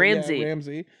Jeff Ramsey.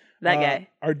 Ramsey, That guy.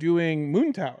 are doing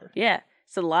Moon Tower. Yeah.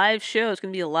 It's a live show. It's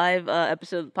going to be a live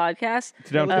episode of the podcast.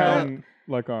 It's downtown,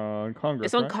 like on Congress.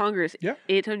 It's on right? Congress. Yeah.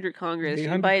 800 Congress. You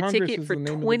 800 can buy a Congress ticket is for the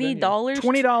name of the venue. $20.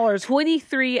 $20.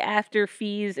 23 after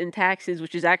fees and taxes,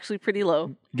 which is actually pretty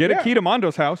low. Get Yeah. a key to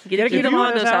Mondo's house. Get a key If to you-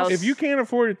 Mondo's house. If you can't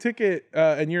afford a ticket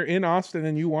and you're in Austin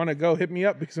and you want to go, hit me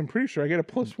up because I'm pretty sure I get a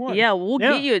 +1. Yeah, we'll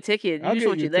Yeah. get you a ticket. We I'll just get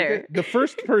want you a there. ticket. The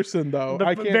first person though, The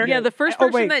I can't. very- Yeah, get. the first Oh,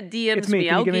 person wait. that DMs It's me. me,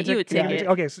 Can you I'll give me get you a Yeah, ticket.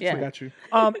 okay, so Yeah. I got you.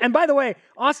 and by the way,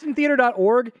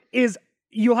 austintheater.org is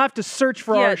you'll have to search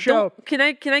for our show. Can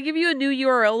I give you a new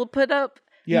URL to put up?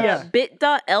 Yes.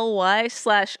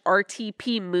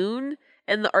 bit.ly/RTP Moon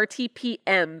and the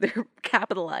RTPM. They're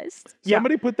capitalized. Yeah.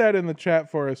 Somebody put that in the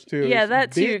chat for us too. Yeah, It's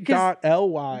that too, 'cause-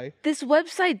 bit.ly This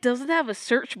website doesn't have a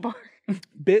search bar.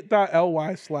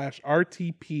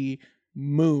 bit.ly/RTP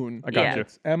Moon. I got Yeah. you.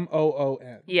 It's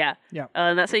MOON. Yeah. Yeah.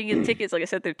 And that's how you get tickets. Like I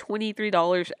said, they're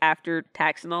 $23 after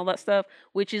tax and all that stuff,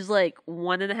 which is like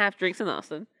 1.5 drinks in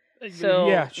Austin. So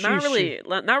Yeah, not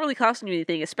sheesh. really costing you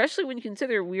anything, especially when you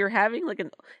consider we were having like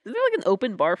isn't there like an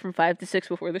open bar from 5 to 6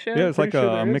 before the show? Yeah, it's like Pretty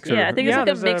sure a there is. mixer. Yeah, I think Yeah, it's like a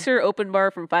there's a mixer open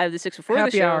bar from 5 to 6 before the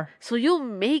happy show. hour. So you'll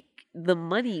make the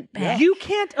money back. You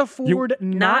can't afford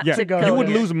not Yeah, to go. you would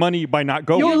there. lose money by not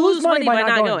going. You'll lose money by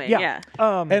not going, Yeah.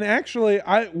 And actually,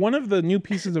 one of the new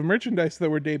pieces of merchandise that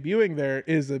we're debuting there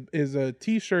is a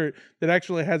T-shirt that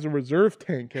actually has a reserve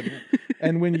tank in it.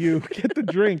 And when you get the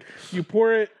drink, you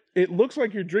pour it. It looks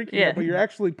like you're drinking Yeah. it, but you're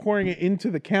actually pouring it into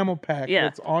the camel pack Yeah.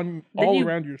 that's on Then all you-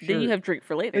 around your shirt. Then you have drink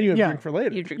for later. Then you have Yeah. drink for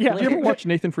later. You drink Yeah. for Did you later. ever watch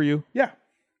Nathan For You? Yeah.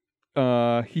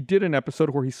 He did an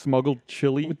episode where he smuggled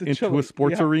chili With the into chili, a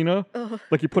sports yeah. arena.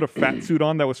 Like he put a fat suit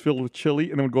on that was filled with chili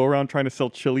and then would go around trying to sell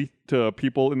chili to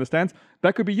people in the stands.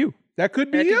 That could be you. That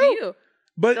could be That you. could be you.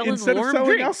 But Selling instead of warm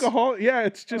selling drinks. alcohol, yeah,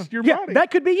 it's just your Yeah, body.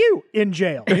 that could be you in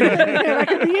jail. That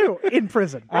could be you in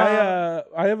prison. I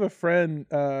have a friend,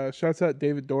 shouts out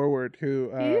David Dorward,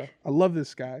 who I love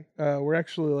this guy. We're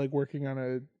actually like working on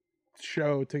a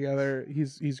show together.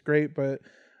 He's great, but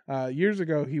years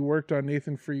ago he worked on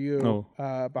Nathan For You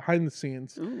behind the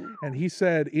scenes, and he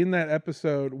said in that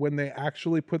episode when they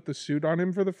actually put the suit on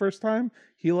him for the first time,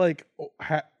 he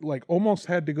almost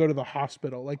had to go to the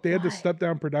hospital. Like they had to step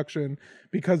down production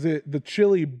because the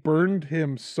chili burned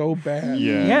him so bad.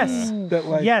 Yeah. Yes. That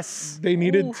like Yes. they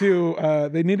needed to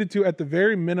at the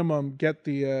very minimum get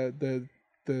the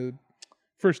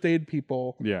first aid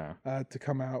people Yeah. to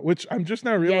come out, which I'm just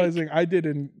now realizing I did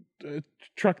in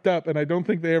Trucked Up, and I don't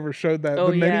think they ever showed that. Oh,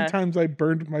 The many yeah. times I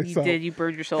burned You myself did. You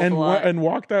burned yourself and a lot. and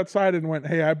walked outside and went,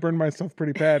 "Hey, I burned myself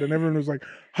pretty bad," and everyone was like,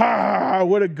 "Ha!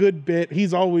 What a good bit!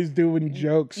 He's always doing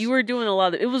jokes." You were doing a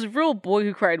lot of it. Was real Boy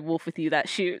Who Cried Wolf with you that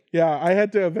shoot. Yeah, I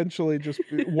had to eventually just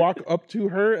walk up to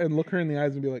her and look her in the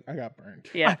eyes and be like, "I got burned."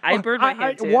 Yeah, I burned my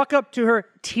hand too. walk up to her,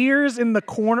 tears in the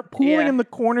corner, pooling Yeah. in the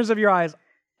corners of your eyes.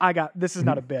 This is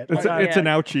not a bit. It's, Like, it's an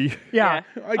ouchie. yeah.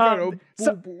 I got a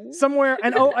Somewhere,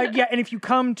 and and if you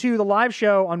come to the live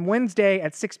show on Wednesday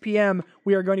at 6 p.m.,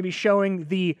 we are going to be showing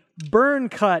the burn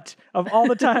cut of all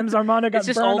the times Armando got It's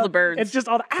just burned all the up. burns. It's just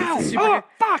all the, ow, oh,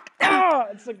 fuck, ah.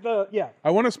 It's like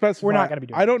I want to specify. We're not gonna be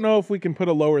doing I don't know if we can put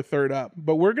a lower third up,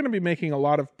 but we're going to be making a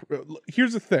lot of.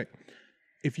 Here's the thing: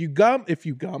 if you come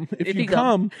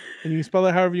and you spell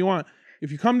it however you want,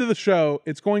 if you come to the show,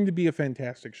 it's going to be a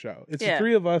fantastic show. It's the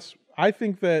three of us. I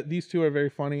think that these two are very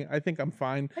funny. I think I'm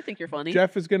fine. I think you're funny.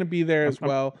 Jeff is going to be there as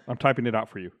well. I'm typing it out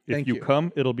for you. If Thank you you.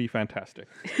 come, it'll be fantastic.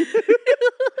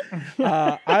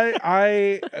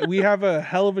 We have a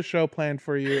hell of a show planned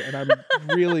for you, and I'm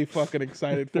really fucking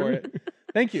excited for it.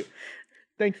 Thank you.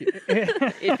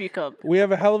 If you come. We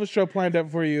have a hell of a show planned up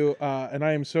for you, and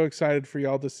I am so excited for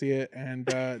y'all to see it.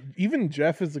 And even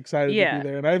Jeff is excited to Yeah. be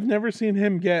there. And I've never seen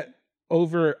him get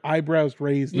over eyebrows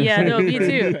raised. Yeah, no, me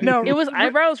too. No. It was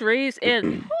eyebrows raised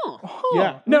and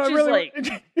Yeah. No, Which it is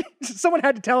really. Someone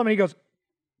had to tell him, and he goes,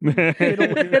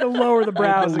 "It'll lower the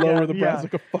brows. Lower again." the brows Yeah.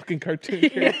 like a fucking cartoon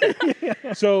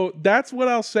character. So that's what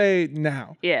I'll say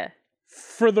now. yeah.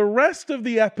 For the rest of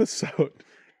the episode,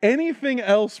 anything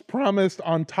else promised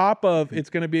on top of it's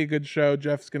going to be a good show,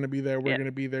 Jeff's going to be there, we're Yeah. going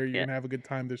to be there, you're Yeah. going to have a good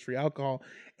time, there's free alcohol.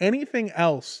 Anything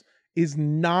else is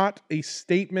not a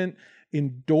statement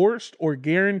endorsed or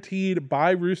guaranteed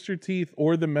by Rooster Teeth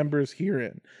or the members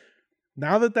herein.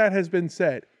 Now that that has been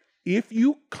said, if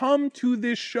you come to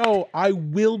this show, I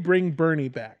will bring Bernie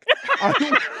back.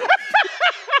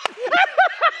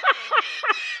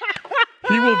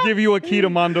 He will give you a key to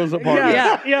Mondo's apartment.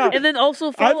 Yeah. And then also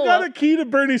I've follow got up. a key to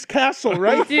Bernie's castle,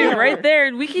 right? Dude, right there,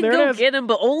 and we can There it go is. get him,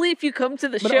 but only if you come to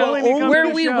the But show, only if you come where to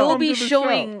the we show. will Come be to the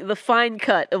showing the fine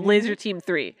cut of Laser Team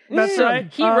 3. That's so right.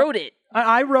 He wrote it.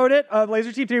 I wrote it.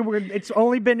 Laser Team 3.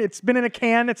 It's been in a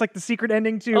can. It's like the secret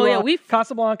ending to Oh, yeah,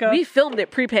 Casablanca. We filmed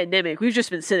it pre-pandemic. We've just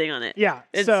been sitting on it. Yeah,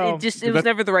 It so- was That-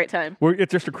 never the right time.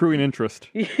 It's just accruing interest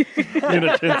in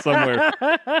a tent somewhere.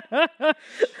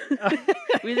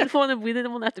 We didn't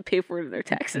want to have to pay for it in their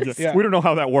taxes. Yeah. We don't know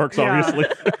how that works, Yeah. obviously.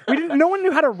 No one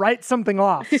knew how to write something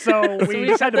off, so we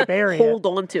just had to bury Hold it.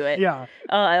 on to it. Yeah.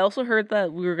 I also heard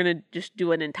that we were gonna just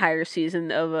do an entire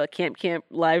season of a Camp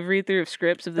live read through of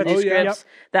scripts of the new Oh, yeah. scripts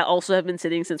that also have been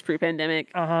sitting since pre-pandemic.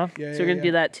 Uh-huh. Yeah, So we're gonna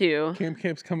do that too.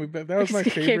 Camp's coming back. That was my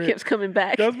favorite. Camp's coming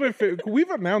back. That was my favorite. We've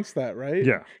announced that, right?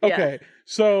 Yeah. Yeah. Okay.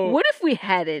 So What if we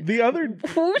hadn't? the other,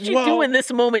 What would you well, do in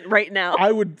this moment right now?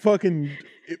 I would fucking,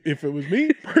 if it was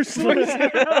me personally,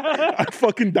 I'd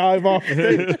fucking dive off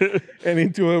the stage and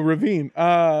into a ravine.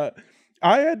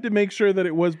 I had to make sure that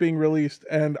it was being released,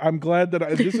 and I'm glad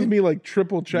that this is me like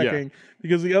triple checking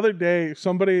because the other day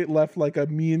somebody left like a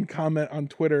mean comment on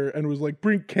Twitter and was like,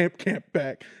 "Bring Camp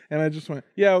back," and I just went,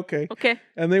 "Yeah, okay."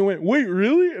 And they went, "Wait,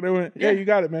 really?" And I went, "Yeah, you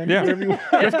got it, man. Yeah. Whatever you want."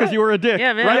 Just because you were a dick.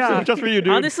 Yeah, man. Right? Yeah. So it's just for you,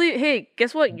 dude. Honestly, hey,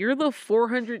 guess what? You're the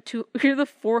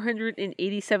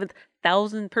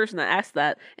 487,000 person that asked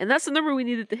that, and that's the number we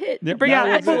needed to hit. Yep. Bring it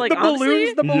back to, like, the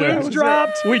honestly, balloons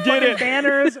dropped. We did it.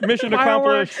 Banners, Mission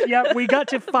fireworks. accomplished. Yep, we got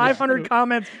to 500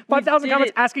 comments, 5,000 did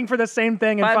comments it. asking for the same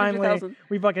thing, and finally 500,000.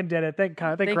 we fucking did it. Thank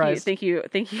Thank Christ. you.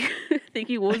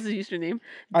 What was the username?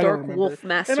 I don't Dark remember. Wolf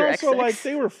Master And also, XX. like,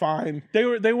 they were fine. They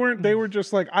were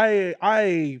just like,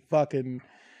 I fucking,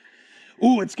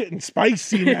 ooh, it's getting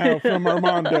spicy now from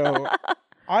Armando.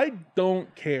 I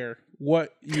don't care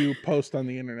what you post on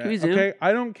the internet. Can we zoom? Okay,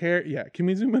 I don't care. Yeah, can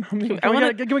we zoom in on me? I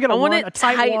want Can we get a I want one? it A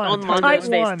tight tight one. on Tight Mondo's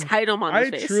one. face. Tight on Mondo's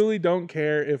I face. truly don't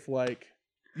care if like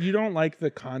you don't like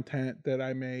the content that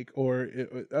I make or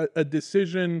a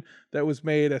decision that was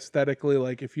made aesthetically.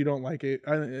 Like if you don't like it,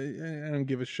 I don't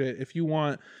give a shit. If you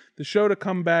want the show to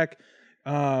come back,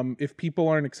 if people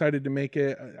aren't excited to make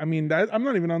it, I mean, I'm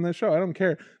not even on this show. I don't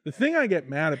care. The thing I get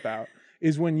mad about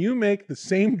is when you make the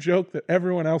same joke that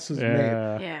everyone else has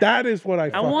made. Yeah. That is what I I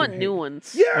fucking want hate. new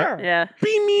ones. Yeah. Yeah.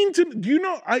 Be mean to. Do you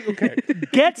know? Okay.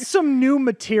 Get some new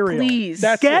material. Please.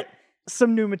 That's Get it.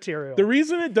 some new material. The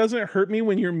reason it doesn't hurt me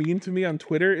when you're mean to me on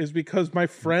Twitter is because my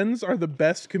friends are the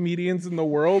best comedians in the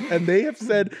world and they have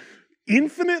said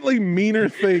infinitely meaner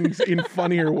things in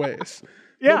funnier ways.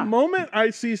 Yeah. The moment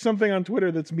I see something on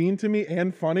Twitter that's mean to me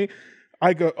and funny,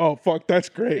 I go, "Oh fuck, that's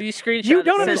great." You screenshot You it,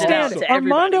 don't send it out understand. to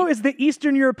Armando everybody. is the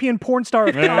Eastern European porn star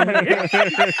of comedy.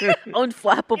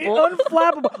 Unflappable.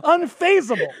 Unflappable,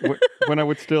 unfazable. When I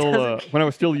was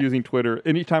still using Twitter,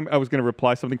 anytime I was going to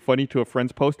reply something funny to a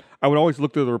friend's post, I would always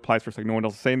look through the replies first. Like, no one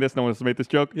else is saying this. No one else has made this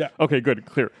joke. Yeah. Okay, good,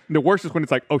 clear. And the worst is when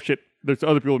it's like, oh shit, there's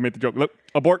other people who made the joke. Look,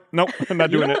 abort. Nope, I'm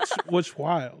not doing it. What's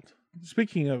wild?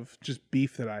 Speaking of just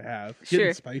beef that I have, Sure.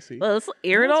 getting spicy. Well, let's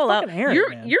air it Let's all out. fucking air it,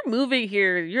 man. You're moving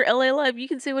here. You're LA Live. You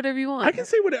can say whatever you want. I can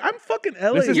say what I'm fucking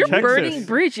LA. This is You're Texas. burning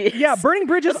bridges. Yeah, burning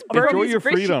bridges Enjoy these your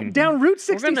bridges. freedom. down Route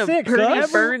We're gonna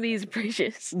 66. burn these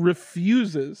bridges.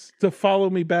 refuses to follow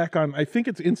me back on. I think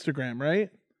it's Instagram, right?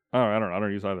 Oh, I don't know. I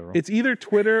don't use either of them. It's either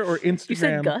Twitter or Instagram. You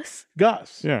said Gus?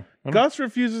 Gus. Yeah. I don't- Gus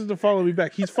refuses to follow me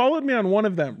back. He's followed me on one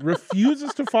of them.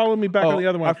 Refuses to follow me back on the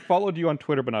other I one. followed you on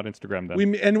Twitter, but not Instagram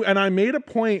then. And I made a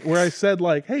point where I said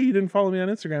like, "Hey, you didn't follow me on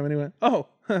Instagram," and he went, "Oh,"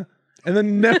 huh. And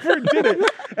then never did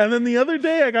it. And then the other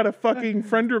day, I got a fucking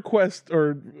friend request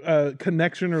or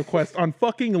connection request on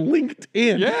fucking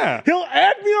LinkedIn. Yeah. He'll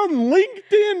add me on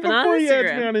LinkedIn But not before he adds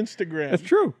Instagram. me on Instagram. That's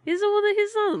true. He's the one that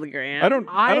he's on the gram.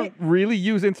 I don't really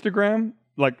use Instagram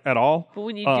like at all. But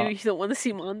when you do, you don't want to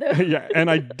see Mondo. Yeah, and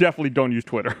I definitely don't use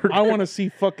Twitter. I want to see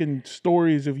fucking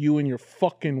stories of you and your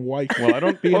fucking wife. Well, I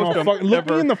don't being post all them fuck- Look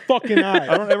ever. me in the fucking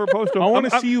eye. I don't ever post them. I wanna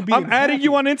I'm- see you being I'm adding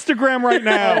you on Instagram right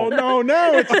now. Oh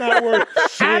no, it's not worth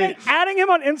shit. Adding him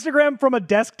on Instagram from a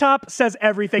desktop says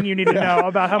everything you need to know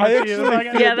about how much I he actually is.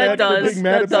 Like, feel Yeah, that bad for does. being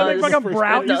mad That about it does. like in a the first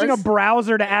brow- place. using a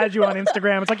browser to add you on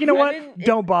Instagram. It's like, you know what? Even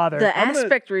Don't bother. The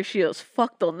aspect ratio is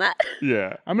fucked on that.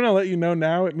 Yeah. I'm gonna let you know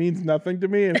now. It means nothing to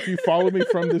me. If you follow me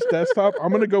from this desktop,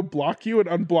 I'm gonna go block you and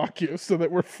unblock you so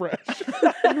that we're fresh.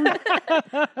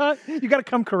 You got to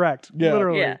come correct. Yeah.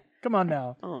 Literally. Yeah. Come on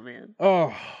now. Oh man.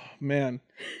 Oh man,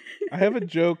 I have a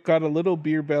joke. Got a little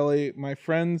beer belly. My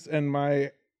friends and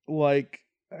my like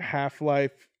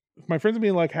Half-Life. My friends and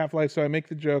me like Half-Life, so I make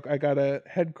the joke. I got a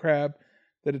head crab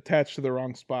that attached to the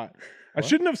wrong spot. I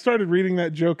shouldn't have started reading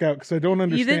that joke out because I don't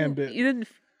understand it. You didn't.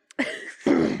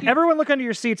 Everyone look under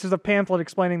your seats. There's a pamphlet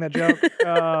explaining that joke.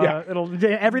 It'll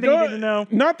everything you need to know.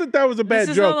 Not that that was a bad This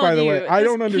is joke, not by on the you. way. I This-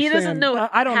 don't understand. He doesn't know.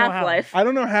 I don't know how. Half-Life. I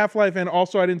don't know Half-Life, and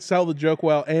also I didn't sell the joke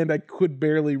well, and I could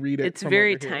barely read it. It's from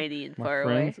very over here. tiny and My far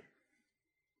away. friends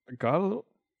got a little.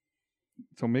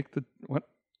 So make the what?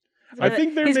 I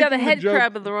think they're he's got a making the head joke-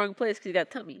 crab in the wrong place because he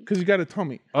got tummy. Because you got a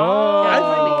tummy.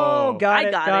 Oh, got I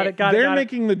it. got Got it. it. Got They're it.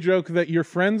 making the joke that your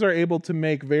friends are able to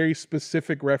make very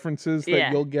specific references that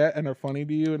Yeah. you'll get and are funny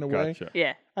to you in a way. Gotcha.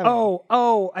 Yeah. I don't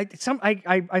know.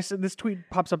 I said this tweet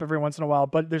pops up every once in a while,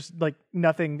 but there's like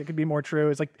nothing that could be more true.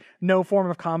 It's like no form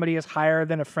of comedy is higher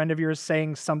than a friend of yours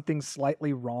saying something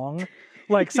slightly wrong,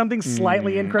 like something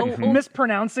slightly incorrect, Oh, oh.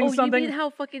 mispronouncing Oh, something. you mean how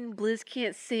fucking Blizz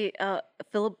can't say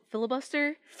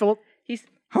filibuster? Philip, He's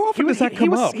How often does that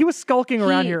come up? He was skulking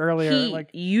around he- here earlier. He Like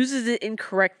uses it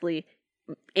incorrectly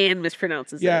and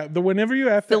mispronounces Yeah, it. whenever you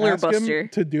have to ask him Filibuster.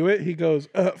 to do it, he goes,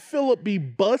 Philip be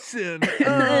bussin'.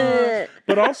 Uh,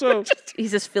 But also, he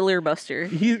says filibuster.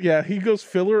 he goes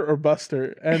filler or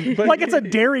buster. And but like it's a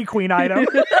Dairy Queen item.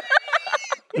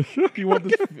 You want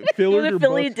this filler The or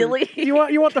Philly buster? dilly. You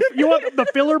want the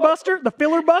filler buster? The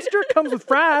filler buster comes with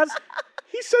fries.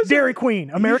 He says Dairy Queen,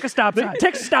 America stop sign,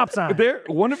 Texas stop sign.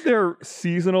 One of their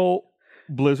seasonal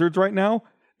blizzards right now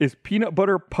is peanut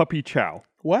butter puppy chow.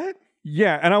 what?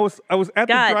 Yeah, and I was at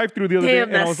God the drive-through the other day, damn,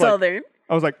 and I that's was southern.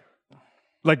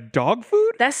 like dog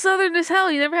food. That's southern as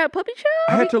hell. You never had puppy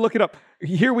chow? I had to look it up.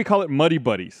 Here we call it Muddy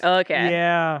Buddies. Okay.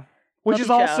 Yeah, which Puppy is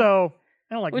chow. also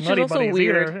I don't like Which is Muddy also Buddies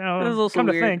weird. either. That is also come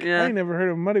weird. to think, Yeah. I ain't never heard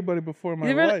of Muddy Buddy before in my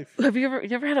You never life. have you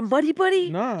ever had a Muddy Buddy?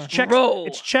 Nah. Bro.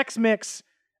 It's Chex Mix,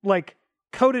 like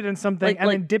coated in something Like- and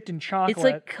like- then dipped in chocolate. It's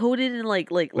like coated in like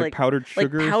powdered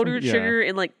sugar. or powdered something? sugar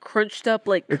and like crunched up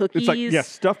like Yeah. cookies. It's like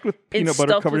stuffed with peanut butter,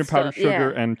 stuffed covered in with powdered stuff,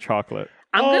 sugar yeah. and chocolate.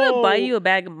 I'm gonna buy Oh. you a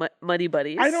bag of Muddy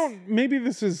Buddies. I don't. Maybe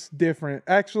this is different.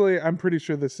 Actually, I'm pretty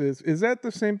sure this is. Is that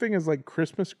the same thing as like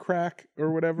Christmas crack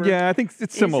or whatever? Yeah, I think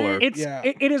it's similar. it? It's Yeah.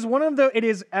 it is one of the it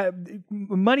is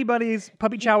Muddy Buddies,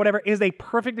 Puppy Chow, whatever is a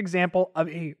perfect example of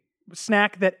a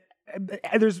snack that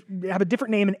there's have a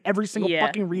different name in every single Yeah.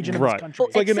 fucking region of Right. this country.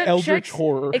 It's like an Except eldritch Chex-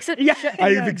 horror. Except Yeah. Che-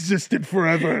 I've existed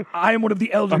forever. I am one of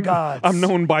the elder gods. I'm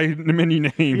known by many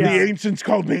names. Yeah. The ancients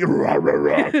called me rah rah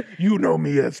rah. You know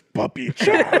me as Puppy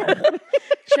Chow.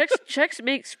 Chex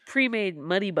makes pre-made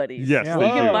Muddy Buddies. Yes, Yeah. they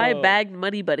You can do. buy bagged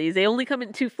Muddy Buddies. They only come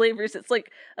in 2 flavors. It's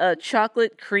like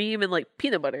chocolate, cream, and like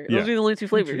peanut butter. Those Yeah. are the only 2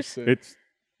 flavors. Interesting.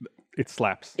 It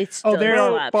slaps. It's Oh, they're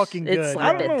slaps. fucking It good. I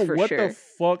slaps don't know for what sure. the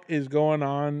fuck is going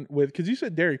on with, because you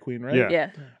said Dairy Queen, right? Yeah. Yeah,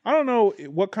 I don't know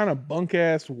what kind of bunk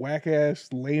ass, whack ass,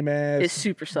 lame ass it's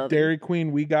super southern. Dairy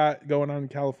Queen we got going on in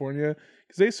California,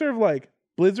 because they serve like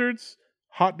blizzards,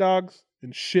 hot dogs,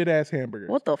 and shit ass hamburgers.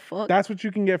 What the fuck? That's what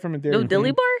you can get from a Dairy No Queen.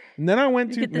 dilly bar? And then I went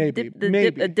You to get the maybe, dip, the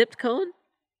maybe. Dip, a dipped cone?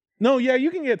 No, yeah, you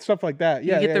can get stuff like that.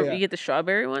 Yeah, you get yeah, the yeah. you get the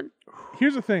strawberry one?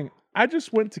 Here's the thing. I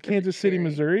just went to Kansas City, cherry.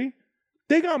 Missouri.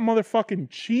 They got motherfucking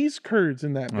cheese curds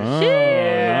in that bitch. Oh,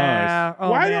 Yeah.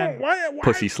 Oh, why man. don't why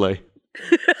Pussy slay.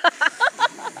 nice.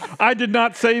 I did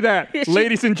not say that,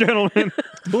 ladies and gentlemen.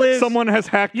 Blizz, Someone has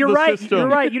hacked You're the right. system. You're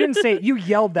right. You didn't say it. You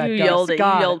yelled that. You Gus. yelled it. You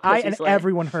God, yelled I pussy and slay.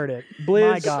 everyone heard it.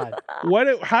 Blizz, My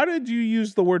God. how did you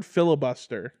use the word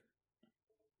filibuster?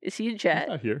 Is he in He's chat?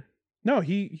 not here. No,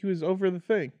 he was over the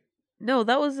thing. No,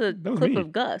 that was a was clip me.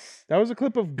 of Gus. That was a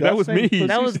clip of Gus. That was saying me. pussy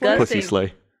That was slay? Gus. Pussy saying-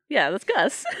 slay. Yeah, that's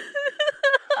Gus.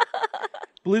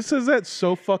 Blizz says that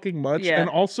so fucking much, Yeah. and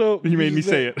also He made me uses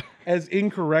say it. as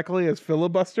incorrectly as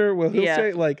filibuster. Well, he'll Yeah.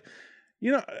 say like,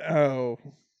 you know, oh,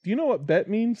 do you know what bet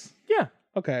means? Yeah.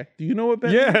 Okay. Do you know what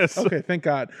bet Yes. means? Okay, thank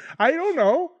God. I don't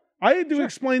know. I had to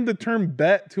explain the term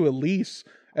bet to Elise,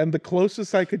 and the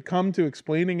closest I could come to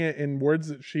explaining it in words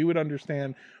that she would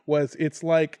understand was it's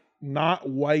like not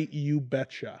white, you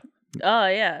betcha. Oh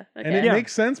yeah. Okay. And it Yeah.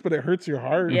 makes sense, but it hurts your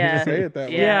heart Yeah. to say it that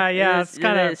way. Yeah, yeah, it it's is-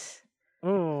 kinda- it is.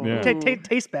 Oh, Yeah.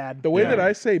 tastes bad. The way Yeah. that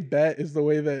I say bet is the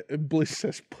way that Bliss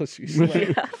says pussy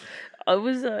slay. Yeah. I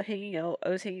was hanging out. I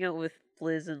was hanging out with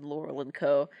Liz and Laurel and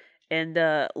Co. And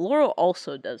Laurel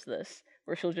also does this,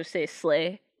 where she'll just say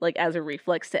 "slay" like as a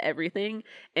reflex to everything.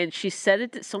 And she said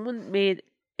it. Someone made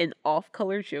an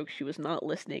off-color joke. She was not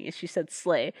listening, and she said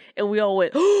 "slay," and we all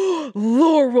went, "Oh,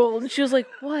 Laurel!" And she was like,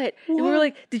 "What?" And we were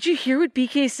like, "Did you hear what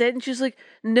BK said?" And she was like,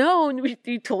 "No." And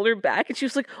we told her back, and she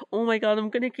was like, "Oh my god, I'm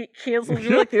gonna get canceled." And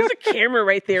we were like, "There's a camera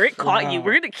right there. It caught you. Wow.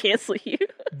 We're gonna cancel you."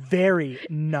 Very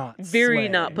not. Very slay.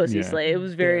 not pussy Yeah. slay. It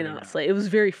was very Very not not. slay. It was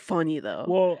very funny though.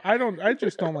 Well, I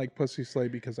just don't like pussy slay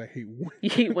because I hate women. You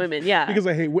hate women, yeah. Because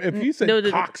I hate if you said No, the-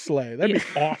 cock slay, that'd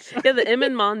be awesome. Yeah, the M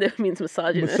in Mondo means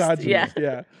misogynist. Misogynist,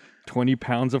 yeah. 20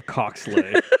 pounds of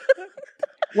cockslay.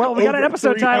 Well, we got an Over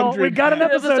episode title. We 300 got an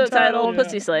pounds. episode title.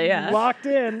 Pussy slay, yeah. Locked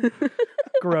in.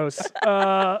 Gross.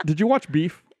 Did you watch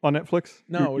Beef on Netflix?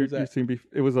 No, what is that? You've seen Beef?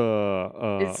 It was a.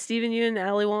 It's Steven Yeun and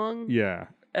Ali Wong. Yeah.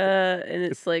 And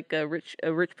it's like a rich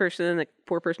person and a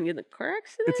poor person getting in a car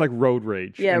accident. It's like road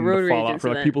rage. Yeah, and road the rage fallout for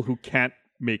like incident. people who can't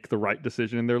make the right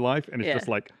decision in their life, and it's Yeah. just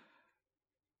like,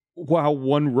 wow,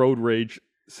 one road rage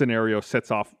scenario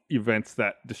sets off events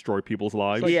that destroy people's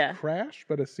lives. It's like Yeah. Crash,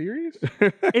 but a series.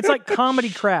 It's like Comedy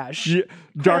Crash. Yeah,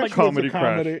 dark Crash was a comedy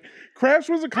crash. Crash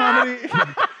was a comedy.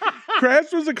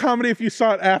 Crash was a comedy if you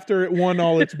saw it after it won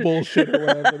all its bullshit or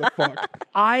whatever the fuck.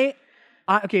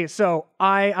 Okay, so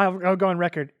I'll go on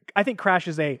record. I think Crash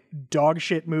is a dog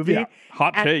shit movie. Yeah.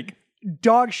 Hot And- take.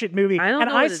 Dog shit movie. I don't and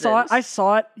know I what it saw is. I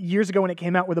saw it years ago when it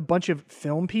came out with a bunch of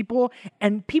film people,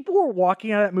 and people were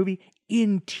walking out of that movie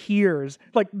in tears.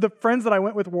 Like the friends that I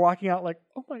went with were walking out like,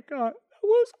 "Oh my god, that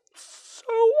was so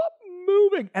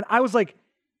moving." And I was like,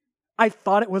 I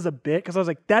thought it was a bit because I was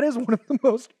like, that is one of the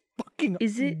most fucking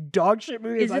Is it- dog shit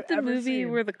movie. Is I've it the ever movie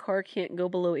seen. where the car can't go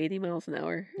below 80 miles an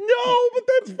hour? No, but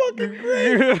that's fucking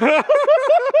great.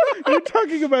 You're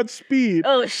talking about Speed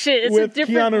Oh shit! It's a with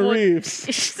different Keanu one. Reeves.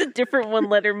 It's just a different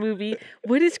one-letter movie.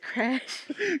 What is Crash?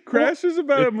 Crash is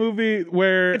about a movie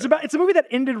where It's a movie that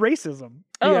ended racism.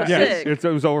 Oh, Yeah. Yeah, sick. it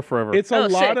was over forever. it's a Oh,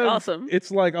 lot sick. of Awesome.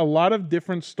 it's like a lot of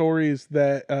different stories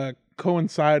that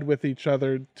coincide with each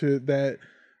other to that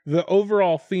the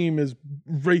overall theme is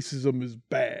racism is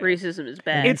bad. Racism is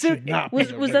bad. It's a- Should not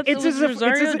was be was that It's was as if- it's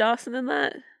Rosario as if- Dawson in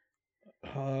that?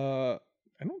 I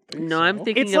don't think No, so. I'm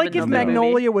thinking It's of like if another movie.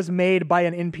 Magnolia was made by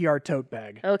an NPR tote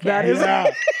bag. Okay. That is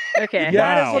Yeah. Okay.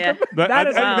 Yeah. Yeah. that, that I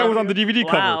is- think that was on the DVD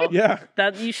Wow. cover. Yeah.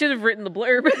 That you should have written the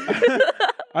blurb.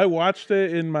 I watched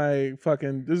it in my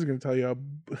fucking. This is gonna tell you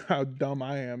how dumb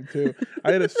I am too.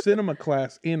 I had a cinema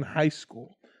class in high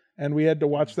school, and we had to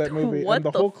watch that movie, What and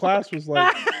the the whole fuck? class was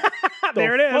like,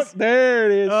 There "The it is. fuck? There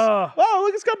it is. Ugh. Oh,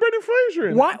 look, it's got Brendan Fraser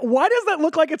in Why does that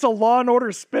look like it's a Law and Order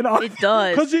spinoff? It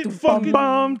does. Because it Bum, fucking.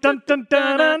 bum, dun, dun,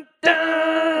 dun, dun,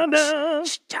 dun, dun.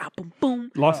 Boom,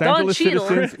 boom. Los Don Angeles Cheadle.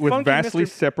 citizens with Funky vastly Mr.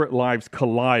 separate lives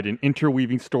collide in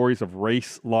interweaving stories of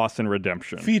race, loss, and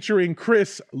redemption. Featuring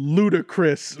Chris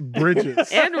Ludacris Bridges.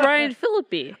 And Ryan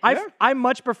Phillippe. I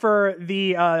much prefer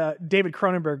the David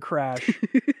Cronenberg Crash.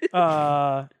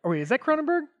 Wait, is that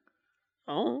Cronenberg?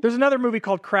 Oh. There's another movie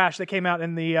called Crash that came out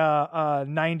in the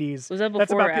 90s. Was that that's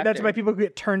before or about that's after? about people who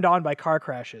get turned on by car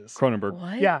crashes. Cronenberg.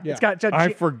 What? Yeah, Yeah. it's got. I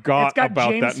forgot it's got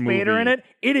about James that Spader movie. in it.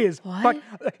 It is. What?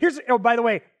 Here's. Oh, by the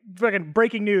way, fucking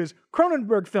breaking news: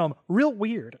 Cronenberg film, real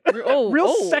weird, Oh, real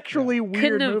oh. sexually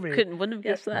weird movie. Wouldn't have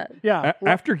guessed that. Yeah.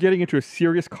 After getting into a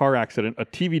serious car accident, a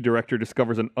TV director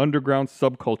discovers an underground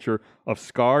subculture of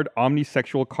scarred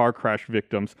omnisexual car crash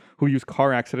victims who use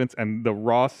car accidents and the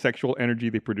raw sexual energy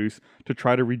they produce to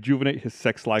try to rejuvenate his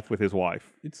sex life with his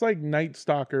wife. It's like Night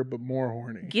Stalker, but more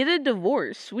horny. Get a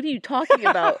divorce. What are you talking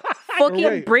about? Fucking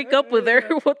wait. break up with her.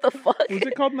 What the fuck? Was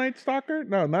it called Night Stalker?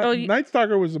 No, not Oh, Night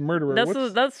Stalker was a murderer.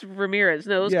 That's Ramirez.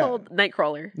 No, it was Yeah. called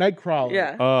Nightcrawler. Nightcrawler.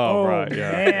 Yeah. Oh, right,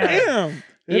 yeah. man. Damn. Have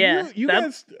Yeah. You that-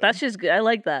 guys. That's just good. I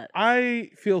like that. I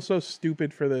feel so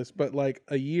stupid for this, but like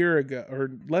a year ago or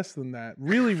less than that,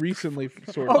 really recently,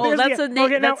 sort of. Oh, there's that's the, a na-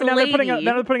 okay, that's a now they're putting lady.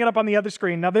 now they're putting it up on the other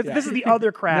screen. Now this is the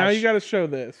other Crash. Now you got to show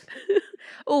this.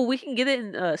 Oh, we can get it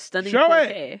in stunning Show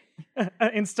 4K.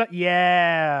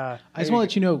 Yeah. I just want to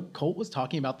let you know, Colt was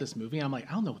talking about this movie, and I'm like,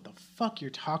 I don't know what the fuck you're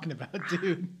talking about,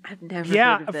 dude. I've never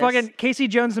Yeah, heard of this. fucking Casey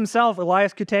Jones himself,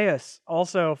 Elias Koteas,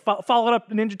 also followed up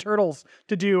Ninja Turtles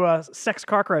to do a sex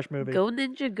car crash movie. Go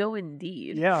Ninja, go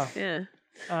indeed. Yeah.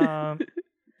 Yeah.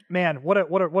 Man, what a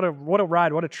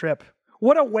ride, what a trip,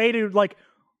 what a way to like.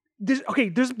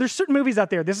 There's certain movies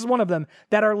out there. This is one of them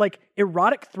that are like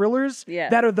erotic thrillers Yeah.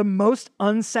 that are the most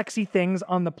unsexy things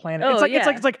on the planet. Oh, it's like yeah.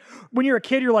 it's like when you're a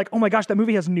kid, you're like, oh my gosh, that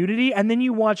movie has nudity, and then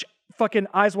you watch fucking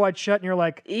Eyes Wide Shut, and you're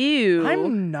like, Ew.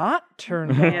 I'm not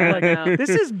turned on. Yeah, Like no. this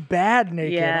is bad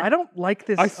naked. Yeah. I don't like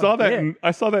this. I saw a that. bit.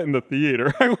 I saw that in the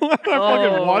theater. I fucking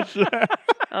Oh. watched that.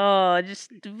 Oh,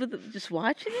 just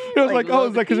watching it. It was like, oh, it's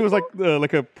love like because it was people?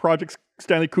 like a project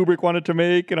Stanley Kubrick wanted to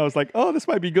make, and I was like, oh, this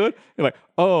might be good. You're like,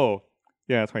 oh,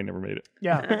 yeah, that's why I never made it.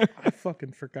 Yeah. I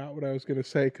fucking forgot what I was gonna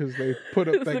say because they put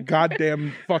up that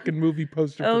goddamn fucking movie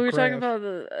poster. Oh, for we were talking Crash.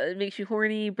 about it makes you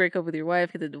horny, break up with your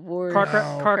wife, get a divorce. car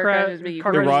car crashes make you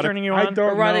crashes Erotic- turning you I on. don't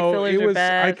Erotic know. fillers It are was. I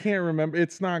bad. can't remember.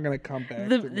 It's not gonna come back.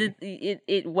 to me.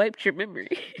 It wiped your memory.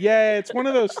 Yeah, it's one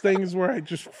of those things where I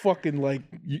just fucking like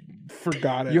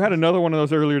forgot it. You had another one of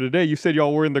those earlier today. You said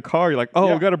y'all were in the car. You're like, oh,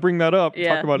 Yeah. we got to bring that up.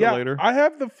 Yeah. Talk about yeah, it later. I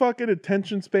have the fucking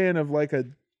attention span of like a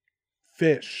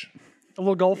fish, A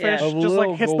little goldfish Yeah. a just little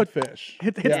like hits goldfish.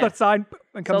 hits Yeah. that side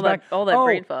and comes all that, back. all that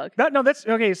brain fog. That's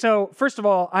okay. So first of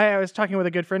all, I was talking with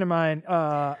a good friend of mine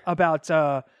about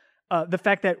the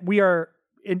fact that we are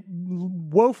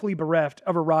woefully bereft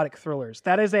of erotic thrillers.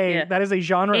 That is a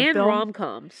genre of And film.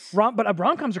 rom-coms. But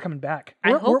rom-coms are coming back.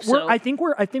 I hope so. I think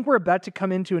we're about to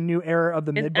come into a new era of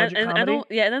the mid-budget and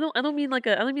comedy. I don't mean like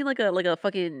a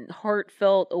fucking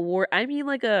heartfelt award. I mean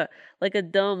like a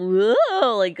dumb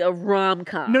like a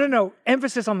rom-com. No.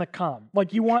 Emphasis on the com.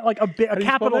 Like you want like a do you spell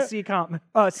capital that? C com.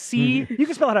 C. You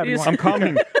can spell it however you Yes. want. I'm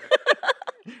coming.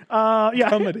 Yeah.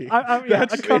 Comedy. Yeah,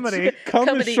 a comedy. Cum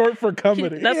Comedy. is short for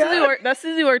comedy. That's the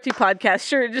new RT podcast.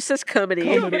 Sure, it just says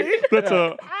comedy. That's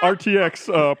a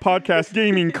RTX podcast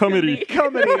gaming comedy.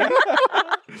 Comedy.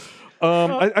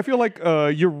 I feel like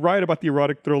you're right about the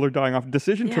erotic thriller dying off.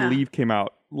 Decision to Yeah. Leave came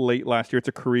out late last year. It's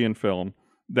a Korean film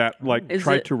that like Is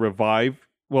tried it- to revive.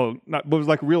 Well, not, but it was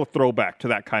like a real throwback to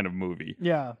that kind of movie.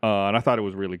 Yeah. And I thought it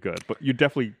was really good. But you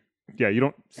definitely, you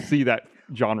don't see that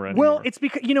genre anymore. Well, it's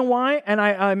because you know why, and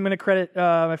I'm going to credit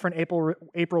my friend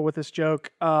April with this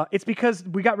joke. It's because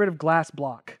we got rid of glass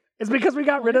block. It's because we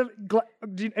got rid of.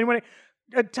 Anyone?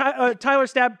 Tyler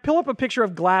Stab, pull up a picture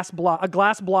of a glass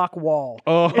block wall.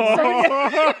 Oh.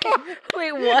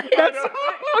 Wait, what?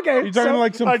 Okay, You talking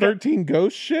like some 13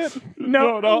 Ghost shit?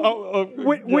 no.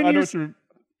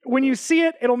 When you see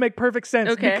it, it'll make perfect sense.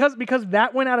 Okay. Because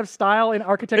that went out of style in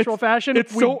architectural fashion.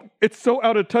 It's so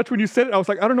out of touch when you said it. I was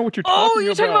like, I don't know what you're talking about. Oh,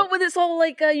 you're talking about when it's all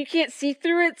like you can't see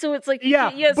through it, so it's like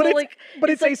but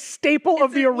it's a staple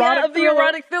of the erotic of the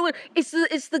erotic thriller. It's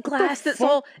the glass that's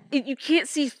all you can't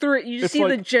see through it. You just see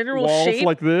like the general walls shape.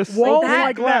 like this. Walls that.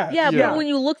 like that. Yeah, Yeah. but when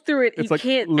you look through it, It's you like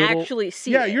can't little- actually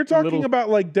see Yeah, it. you're talking Little- about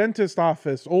like dentist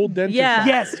office, old dentist Yeah.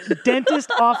 office. Yes,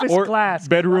 dentist office Or glass.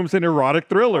 bedrooms and erotic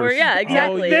thrillers. Or yeah,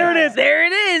 exactly. There it is. There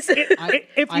it is.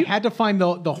 I had to find the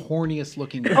horniest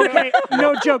looking. Okay,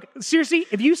 no joke. Seriously,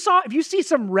 if you see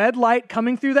some red light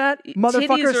coming through that, motherfucker,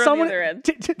 Titties are on the someone other end.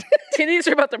 Titties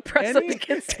are about to press up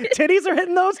against it. titties are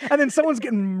hitting those, and then someone's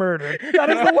getting murdered. That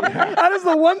is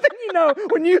the one thing you know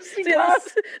when you see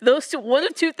glass Those two, one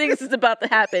of two things is about to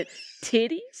happen: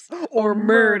 titties or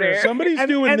murder. Somebody's And-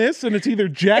 doing and- this, and it's either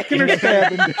jacking or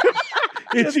stabbing.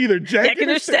 It's either jacking Jacking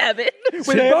or stabbing. with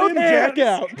both jack hands.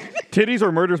 out. Titties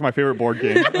or Murder is my favorite board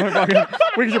game.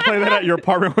 We should play that at your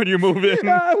apartment when you move in.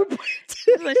 I would play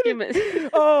Nice game of-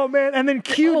 Oh man, and then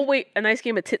cute. Oh wait, a nice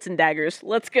game of tits and daggers.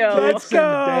 Let's go. Let's go.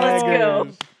 Let's go.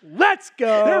 Let's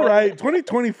go. They're right.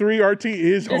 2023 RT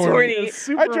is It's horny. horny. It's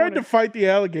super I tried horny. to fight the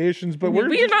allegations, but we're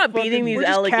We are just not fucking- beating these We're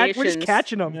just allegations. we're just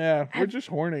catching them. Yeah, we're just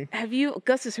horny. Have you?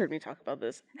 Gus has heard me talk about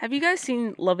this. Have you guys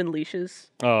seen Love and Leashes?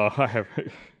 I have.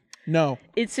 No.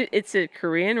 It's a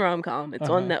Korean rom com. It's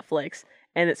on Netflix,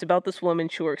 and it's about this woman.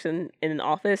 She works in an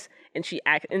office, and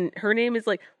and her name is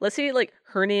like, let's say like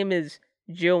her name is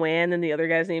Joanne, and the other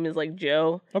guy's name is like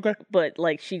Joe. Okay. But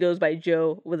like she goes by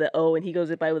Joe with an O, and he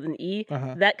goes by with an E.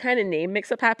 That kind of name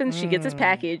mix up happens. She gets his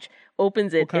package,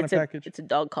 opens it. What kind it's of package? It's a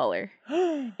dog collar,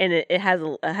 and it has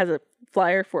a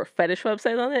flyer for a fetish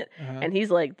website on it. And he's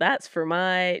like, "That's for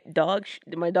my dog.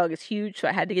 My dog is huge, so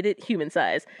I had to get it human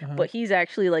size." But he's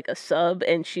actually like a sub,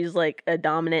 and she's like a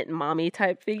dominant mommy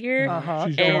type figure.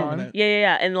 She's And dominant.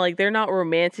 yeah, and like they're not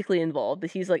romantically involved,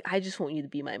 but he's like, I just want you to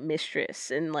be my mistress,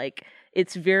 and like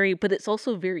but it's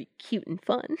also very cute and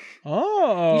fun.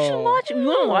 Oh. You should watch it. You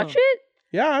want to watch it?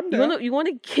 Yeah, I'm You down. want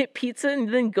to get pizza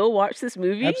and then go watch this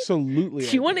movie? Absolutely.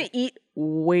 Do you want to eat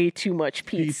way too much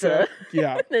pizza,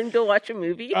 Yeah. then go watch a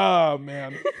movie? Oh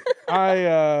man.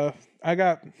 I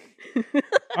got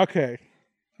okay.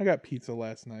 I got pizza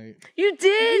last night. You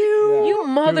did, you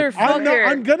motherfucker!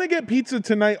 I'm gonna get pizza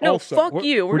tonight no, also. fuck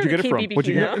you. We're where'd you gonna get it from? KBBQ Where'd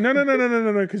you get now. it?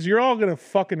 No, because you're all gonna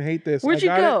fucking hate this. Where'd I you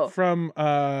got go? It from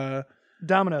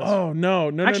Domino's. oh no.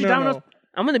 Actually, Domino's- No.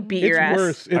 I'm gonna beat It's your ass.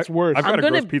 worse. It's worse. I've got I'm a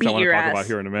gonna gross pizza I beat want to your talk ass. about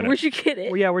here in a minute. Where'd you get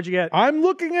it? Well, yeah, where'd you get? I'm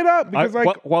looking it up because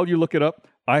While you look it up,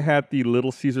 I had the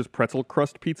Little Caesars pretzel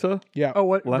crust pizza yeah. Oh,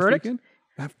 what? last Verdict? weekend.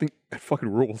 I think it fucking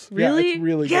rules. Yeah, Really? it's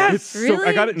really Yes! good. It's Really? so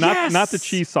I got it not the Yes!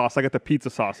 cheese sauce. I got the pizza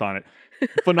sauce on it.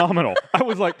 Phenomenal. I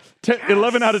was like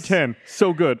 11 out of 10.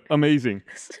 So good. Amazing.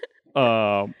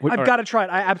 I've got to try it.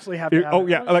 I absolutely have to. Have Oh it.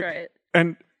 yeah, Let's like try it.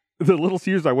 and the Little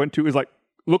Caesars I went to is like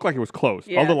looked like it was closed.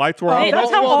 Yeah. All the lights were Oh, off.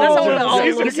 that's how that's all how Little all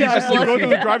Caesars Little is. Caesars Yeah. You look. go to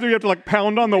the drive-thru, you have to like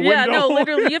pound on the Yeah, window. no,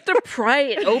 literally, you have to pry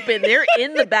it open. They're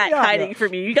in the back hiding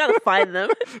from you. You gotta find them.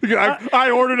 I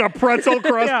ordered a pretzel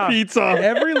crust Yeah. pizza.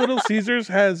 Every Little Caesars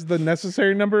has the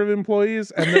necessary number of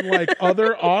employees, and then like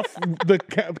other off the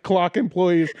clock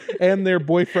employees and their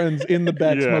boyfriends in the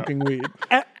back Yeah. smoking weed.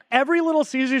 Every Little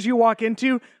Caesars you walk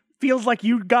into feels like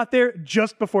you got there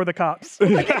just before the cops.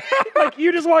 Like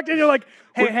you just walked in, you're like,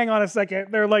 hey, hang on a second.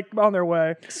 They're like on their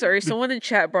way. Sorry, someone in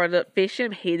chat brought it up. Face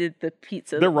Jam hated the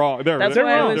pizza. They're wrong. That's they're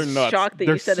why I wrong. was They're nuts. shocked that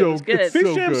They're you said so it was good. It's Fish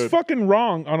so Jam's good. fucking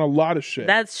wrong on a lot of shit.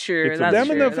 That's true. It's That's Them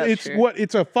true. and That's it's true. what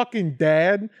it's a fucking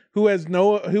dad who has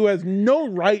no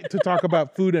right to talk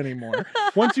about food anymore.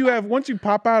 Once you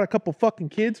pop out a couple fucking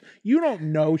kids, you don't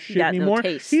know shit got no anymore.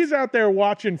 taste. He's out there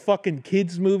watching fucking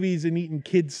kids movies and eating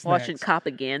kids snacks. Watching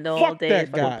Propaganda all Fuck day. that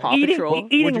fucking guy. Paw Patrol.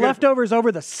 Eating leftovers over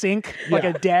the sink like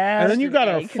a dad. And then you got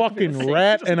a egg. fucking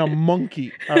rat and a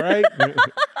monkey. All right.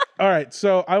 All right.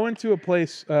 So I went to a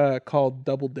place called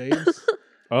Double Dave's.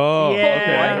 Oh, Yeah.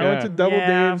 okay. I went to Double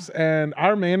Yeah. Dave's, and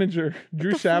our manager,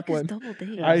 Drew What the fuck is Chaplin, Double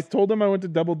Dave's? I told him I went to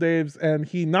Double Dave's, and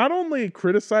he not only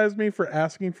criticized me for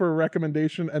asking for a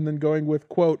recommendation and then going with,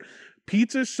 quote,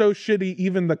 pizza's so shitty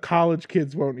even the college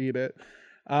kids won't eat it.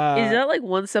 Is that like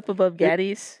one step above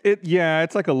Gaddy's?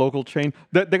 It's like a local chain.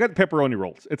 They got pepperoni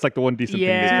rolls. It's like the one decent thing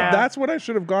they Yeah. got. That's what I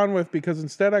should have gone with because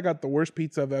instead I got the worst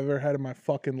pizza I've ever had in my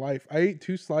fucking life. I ate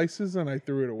 2 slices and I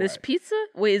threw it away. This pizza?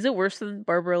 Wait, is it worse than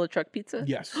Barbarella truck pizza?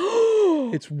 Yes.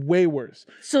 It's way worse.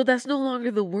 So that's no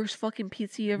longer the worst fucking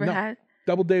pizza you ever No. had?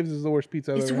 Double Dave's is the worst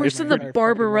pizza I've It's ever worse had. than in the my fucking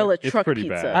life. Barbarella It's truck pretty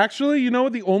pizza. bad. Actually, you know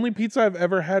what? The only pizza I've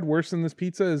ever had worse than this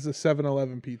pizza is the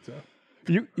 7-Eleven pizza.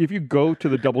 If you go to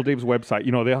the Double Dave's website,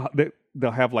 you know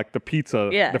they'll have like the pizza,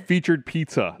 Yeah. the featured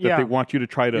pizza that Yeah. they want you to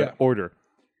try to Yeah. order.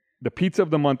 The pizza of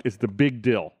the month is the Big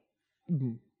Dill.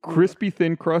 Crispy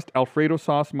thin crust, Alfredo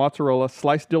sauce, mozzarella,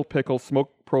 sliced dill pickle,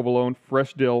 smoked provolone,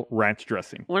 fresh dill, ranch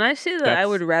dressing. When I say that, I That's-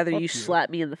 would rather you fuck you. slap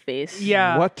me in the face.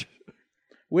 Yeah. What?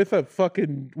 With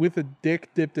a dick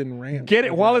dipped in ranch. Get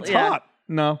it while it's Yeah. hot.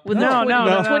 No. With No, a 20, no,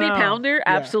 no, 20 no. pounder?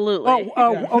 Absolutely.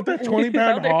 With that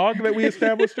 20-pound hog that we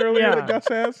established earlier Yeah. that Gus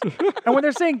has. And when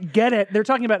they're saying get it, they're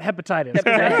talking about hepatitis.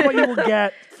 That's what you will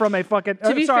get from a fucking.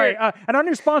 be sorry, fair- and our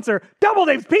new sponsor, Double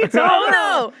Dave's Pizza.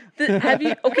 Oh no! Have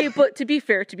you? Okay, but to be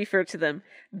fair to them,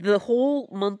 the whole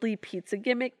monthly pizza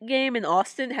gimmick game in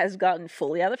Austin has gotten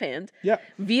fully out of hand. Yeah.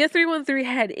 Via 313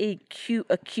 had a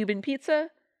Cuban pizza.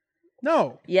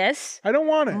 No, Yes. I don't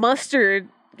want it. Mustard.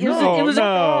 It No, was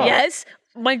no. yes.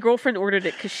 My girlfriend ordered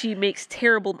it because she makes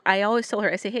terrible. I always tell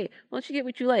her, I say, hey, why don't you get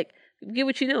what you like? Get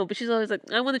what you know. But she's always like,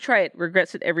 I want to try it.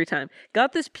 Regrets it every time.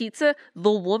 Got this pizza.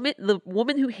 The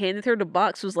woman who handed her the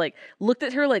box was like, looked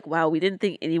at her like, wow, we didn't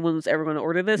think anyone was ever going to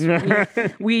order this.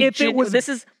 This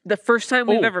is the first time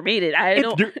we've ever made it. I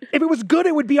don't. If it was good,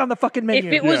 it would be on the fucking menu.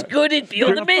 If it was good, it'd be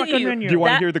on the fucking menu. menu. Do you want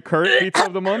to That- hear the current pizza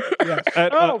of the month? Yes.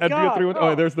 At Oh, Via God. 313.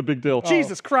 Oh, there's the Big Dill.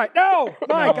 Jesus Christ! No,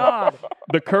 my God.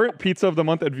 The current pizza of the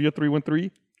month at Via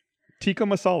 313, tikka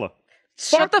masala.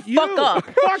 Shut the you. fuck up.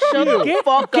 Fuck Shut you. the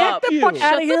fuck Get up. the fuck you. out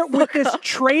Shut of the here with fuck this up.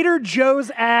 Trader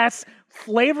Joe's ass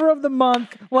flavor of the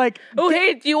month. Like, Oh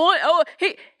hey, do you want? Oh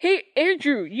hey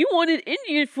Andrew, you wanted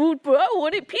Indian food, but I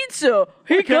wanted pizza.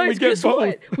 Hey can't we guys, get guess both?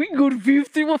 what? We can go to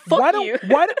VF3. Fuck why you.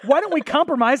 don't we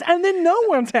compromise and then no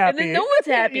one's happy? And then no one's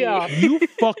happy. Yeah. You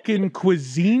fucking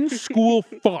cuisine school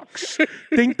fucks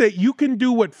think that you can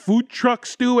do what food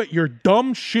trucks do at your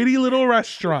dumb, shitty little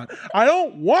restaurant. I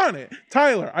don't want it.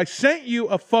 Tyler, I sent you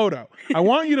a photo. I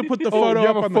want you to put the photo you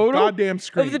have up a on photo? the goddamn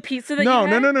screen. Of the pizza that no, you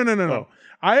no, had? no, no, no, no, no. Oh.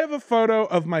 I have a photo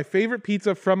of my favorite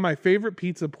pizza from my favorite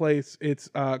pizza place. It's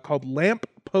called Lamp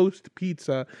Post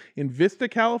Pizza in Vista,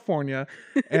 California.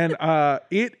 And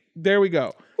there we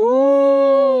go.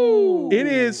 Ooh. It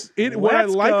is what I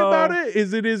Let's like go. about it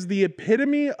is the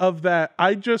epitome of that.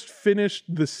 I just finished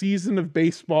the season of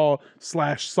baseball /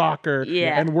 soccer,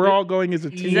 Yeah. and we're all going as a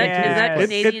team. Is that Yes.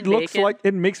 Canadian It looks bacon? like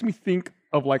it makes me think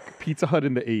of like Pizza Hut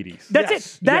in the 80s. That's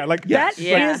Yes. it. That Yeah, like- that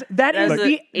Yeah. is that is That's the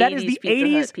the that is the 80s Pizza Hut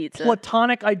 80s pizza.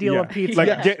 platonic ideal Yeah. of pizza. Like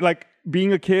Yes. like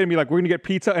being a kid and be like, we're gonna get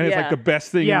pizza, and it's like Yeah. the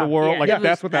best thing Yeah. in the world. Yeah, Like it was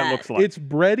that's what that that. looks like. It's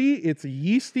bready, it's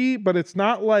yeasty, but it's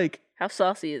not like, How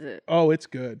saucy is it? oh, it's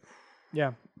good.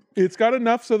 Yeah. It's got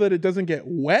enough so that it doesn't get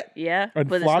wet. Yeah, And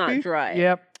but floppy? it's not dry.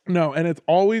 Yep. No, and it's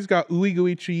always got ooey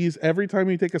gooey cheese. Every time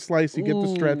you take a slice, you get the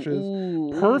stretches.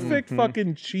 Ooh. Perfect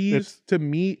fucking cheese It's- to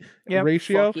meat Yep.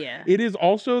 ratio. Fuck yeah. It is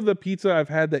also the pizza I've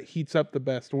had that heats up the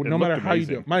best, no matter looked how you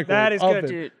do amazing. it. Microwave, That is oven, good,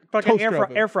 Dude. Fucking toaster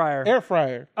oven, air fryer. air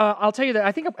fryer. I'll tell you that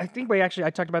I think I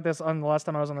talked about this on the last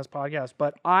time I was on this podcast,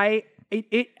 but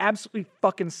it absolutely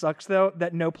fucking sucks though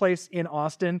that no place in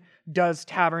Austin does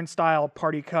tavern style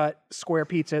party cut square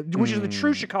pizza, which is the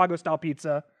true Chicago style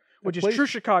pizza, which is place- true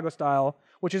Chicago style,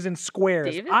 which is in squares.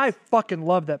 David's? I fucking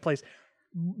love that place.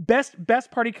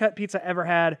 Best party cut pizza ever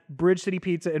had. Bridge City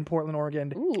Pizza in Portland,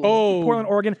 Oregon. Oh, Portland,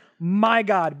 Oregon. My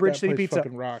God, Bridge that City place Pizza,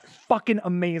 fucking rocks. fucking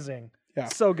amazing. Yeah.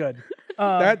 So good.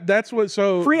 That's what.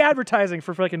 So Free advertising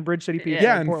for fucking Bridge City Pizza.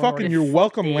 yeah, in and Portland, fucking Oregon. you're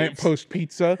welcome, Fuck Lamppost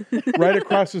Pizza, right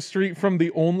across the street from the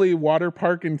only water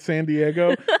park in San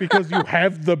Diego because you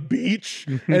have the beach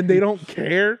and they don't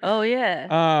care. Oh yeah.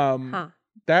 Huh.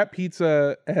 That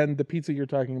pizza and the pizza you're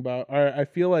talking about are, I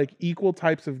feel like, equal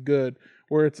types of good.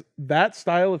 Where it's that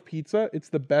style of pizza, it's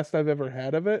the best I've ever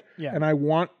had of it. Yeah. And I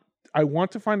want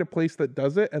to find a place that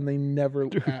does it, and they never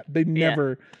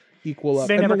never equal up.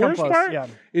 They and never the come worst close, part yeah.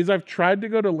 is I've tried to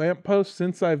go to Lamppost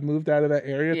since I've moved out of that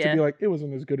area to Yeah. be like, it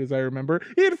wasn't as good as I remember.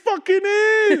 It fucking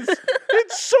is.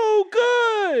 It's so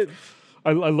good.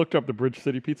 I looked up the Bridge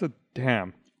City Pizza.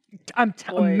 Damn.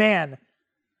 Boy. Man.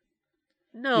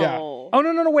 No. Yeah. Oh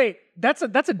no, wait. That's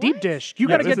a deep dish. You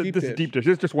Yeah, gotta this get is this is deep dish.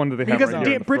 This is just one that they have because right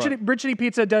here. in the front. Bridge City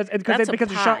Pizza does That's a because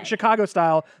pie. it's Chicago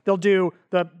style. They'll do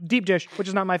the deep dish, which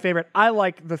is not my favorite. I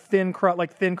like the thin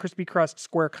crispy crust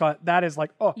square cut. That is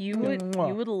like You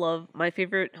would love my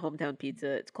favorite hometown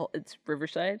pizza. It's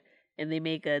Riverside. and they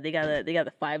got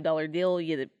the $5 deal.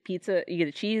 You get a pizza, you get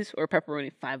a cheese or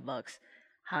pepperoni, $5,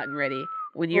 hot and ready.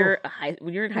 When you're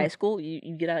in high school,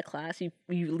 you get out of class, you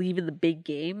leave in the big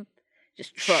game.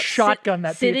 Just truck Shotgun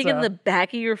that sitting pizza. in the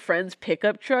back of your friend's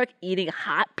pickup truck eating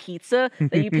hot pizza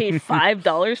that you paid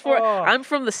 $5 for. Oh. I'm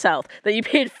from the South. That you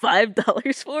paid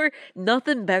 $5 for.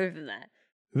 Nothing better than that.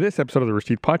 This episode of the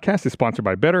Rooster Teeth Podcast is sponsored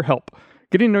by BetterHelp.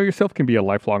 Getting to know yourself can be a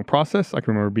lifelong process. I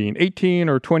can remember being 18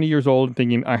 or 20 years old and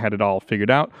thinking I had it all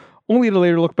figured out, only to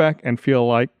later look back and feel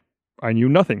like I knew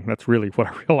nothing. That's really what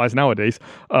I realize nowadays.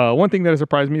 One thing that has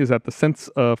surprised me is that the sense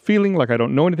of feeling like I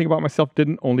don't know anything about myself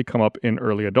didn't only come up in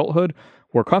early adulthood.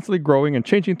 We're constantly growing and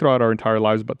changing throughout our entire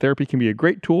lives, but therapy can be a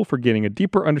great tool for getting a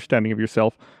deeper understanding of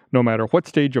yourself, no matter what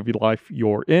stage of your life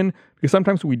you're in, because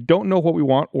sometimes we don't know what we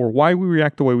want or why we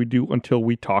react the way we do until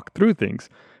we talk through things.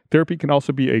 Therapy can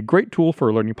also be a great tool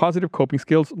for learning positive coping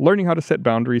skills, learning how to set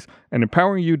boundaries, and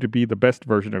empowering you to be the best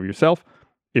version of yourself.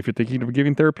 If you're thinking of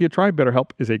giving therapy a try,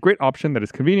 BetterHelp is a great option that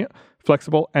is convenient,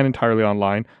 flexible, and entirely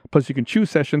online. Plus, you can choose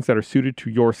sessions that are suited to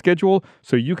your schedule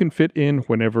so you can fit in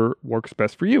whenever works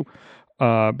best for you.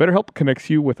 BetterHelp connects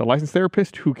you with a licensed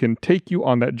therapist who can take you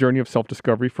on that journey of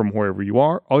self-discovery from wherever you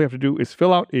are. All you have to do is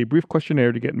fill out a brief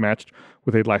questionnaire to get matched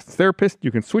with a licensed therapist.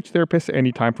 You can switch therapists at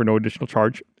any time for no additional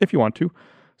charge if you want to.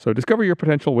 So discover your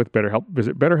potential with BetterHelp.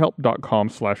 Visit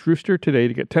betterhelp.com/rooster today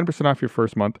to get 10% off your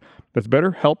first month. That's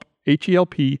BetterHelp,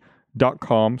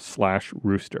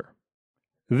 HELP.com/rooster.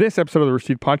 This episode of the Rooster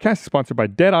Teeth Podcast is sponsored by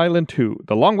Dead Island 2.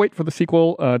 The long wait for the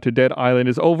sequel to Dead Island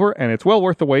is over, and it's well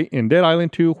worth the wait in Dead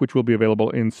Island 2, which will be available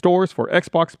in stores for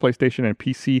Xbox, PlayStation, and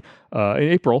PC in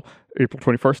April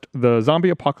 21st. The zombie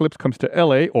apocalypse comes to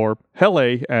LA, or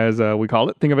Hell-A as we call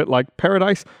it. Think of it like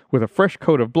paradise with a fresh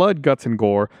coat of blood, guts, and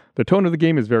gore. The tone of the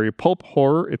game is very pulp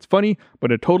horror. It's funny,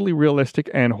 but in a totally realistic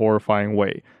and horrifying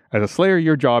way. As a Slayer,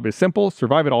 your job is simple,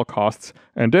 survive at all costs,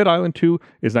 and Dead Island 2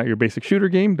 is not your basic shooter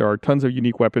game. There are tons of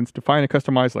unique weapons to find and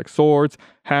customize like swords,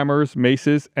 hammers,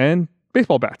 maces, and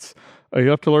baseball bats. You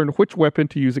have to learn which weapon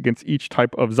to use against each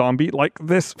type of zombie, like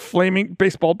this flaming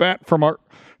baseball bat from our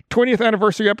 20th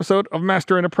anniversary episode of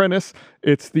Master and Apprentice.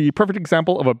 It's the perfect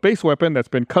example of a base weapon that's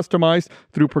been customized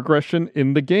through progression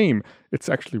in the game. It's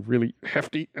actually really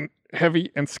hefty and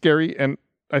heavy and scary, and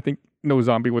I think no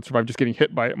zombie would survive just getting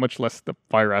hit by it, much less the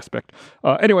fire aspect.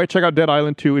 Anyway, check out Dead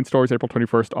Island 2 in stores April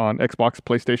 21st on Xbox,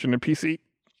 PlayStation, and PC.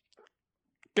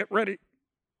 Get ready.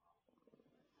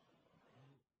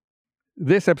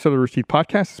 This episode of the Rooster Teeth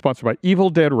Podcast is sponsored by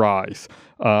Evil Dead Rise.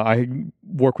 I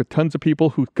work with tons of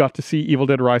people who got to see Evil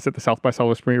Dead Rise at the South by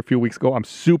Southwest premiere a few weeks ago. I'm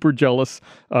super jealous.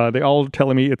 They all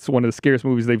telling me it's one of the scariest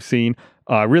movies they've seen.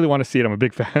 I really want to see it. I'm a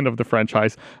big fan of the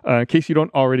franchise. In case you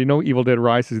don't already know, Evil Dead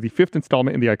Rise is the 5th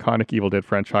installment in the iconic Evil Dead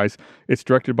franchise. It's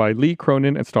directed by Lee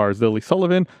Cronin and stars Lily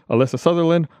Sullivan, Alyssa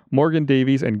Sutherland, Morgan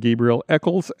Davies, and Gabriel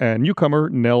Eccles, and newcomer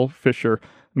Nell Fisher.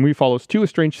 The movie follows two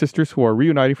estranged sisters who are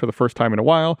reuniting for the first time in a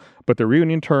while, but their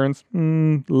reunion turns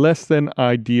less than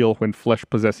ideal when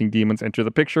flesh-possessing demons enter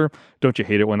the picture. Don't you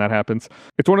hate it when that happens?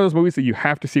 It's one of those movies that you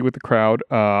have to see with the crowd.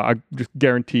 I just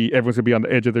guarantee everyone's going to be on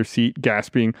the edge of their seat,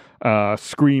 gasping,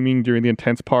 screaming during the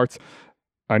intense parts.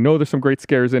 I know there's some great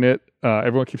scares in it.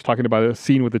 Everyone keeps talking about a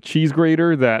scene with the cheese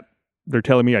grater that they're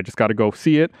telling me I just got to go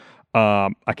see it. I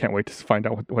can't wait to find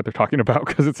out what they're talking about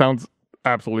because it sounds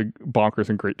absolutely bonkers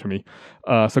and great to me.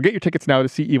 So get your tickets now to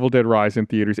see Evil Dead Rise in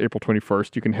theaters April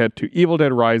 21st. You can head to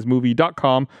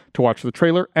evildeadrisemovie.com to watch the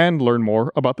trailer and learn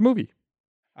more about the movie.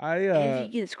 And if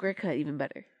you get a square cut, even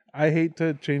better. I hate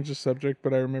to change the subject,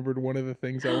 but I remembered one of the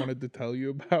things I wanted to tell you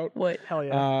about. What? Hell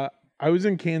yeah. I was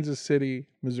in Kansas City,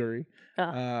 Missouri,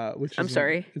 which I'm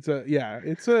sorry. It's a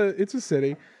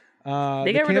city.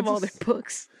 They got rid of all their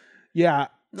books. Yeah.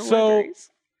 No so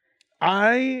libraries.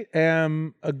 I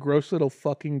am a gross little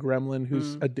fucking gremlin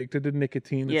who's addicted to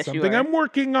nicotine. It's Yes, you something are. I'm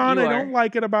working on. You I are. don't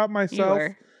like it about You myself.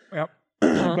 are. Yep.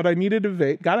 But I needed a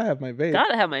vape. Gotta have my vape.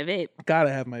 Gotta have my vape.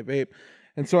 Gotta have my vape.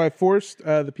 And so I forced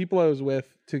the people I was with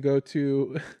to go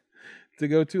to a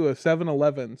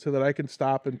 7-Eleven so that I can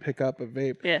stop and pick up a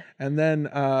vape. Yeah. And then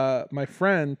my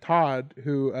friend Todd,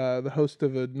 who the host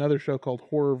of another show called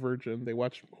Horror Virgin, they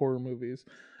watch horror movies.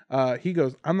 He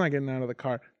goes, "I'm not getting out of the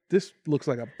car. This looks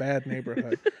like a bad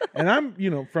neighborhood." And I'm,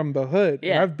 from the hood.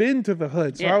 Yeah. I've been to the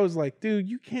hood. So Yeah. I was like, dude,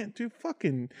 you can't do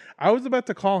fucking... I was about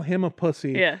to call him a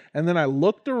pussy. Yeah. And then I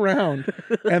looked around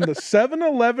and the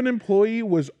 7-Eleven employee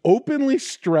was openly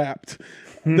strapped.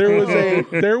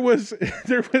 there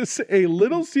was a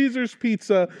Little Caesars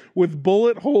pizza with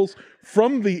bullet holes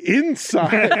from the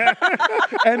inside.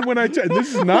 And when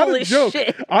this is not Holy a joke,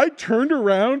 shit. I turned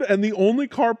around and the only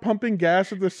car pumping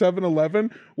gas at the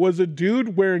 7-Eleven was a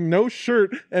dude wearing no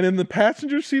shirt, and in the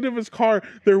passenger seat of his car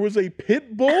there was a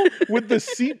pit bull with the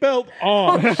seatbelt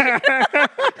on. And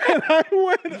I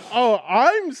went, oh,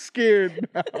 I'm scared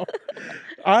now.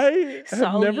 I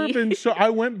have never Sully. been so. I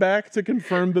went back to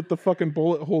confirm that the fucking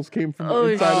bullet holes came from the Oh,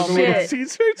 inside of the Little shit.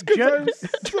 Caesars because I was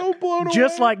so blown away.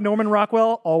 Just like Norman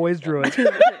Rockwell always drew it.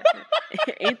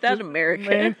 Ain't that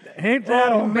America? Ain't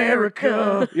that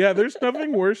America? Yeah, there's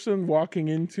nothing worse than walking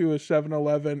into a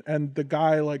 7-Eleven and the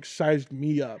guy like sized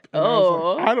me up. And I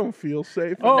was like, I don't feel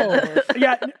safe. Oh, anymore.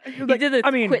 yeah. He did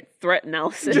a quick threat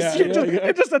analysis.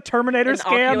 Yeah. Just a Terminator An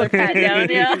scan. ocular pat down,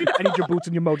 yeah. I need your boots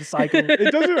and your motorcycle.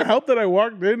 It doesn't help that I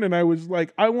walked in and I was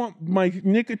like, I want my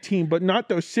nicotine, but not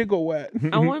the cigarette.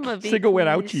 I want my vape,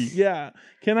 Cigarette please. ouchie. Yeah.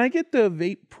 Can I get the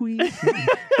vape, please?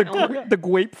 The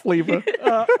grape flavor.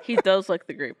 He does like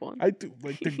the grape one. I do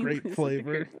like the grape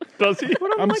flavor. Does he?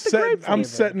 I'm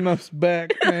setting us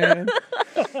back, man.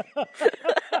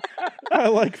 I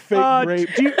like fake grape.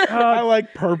 I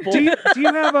like purple. Do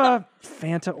you have a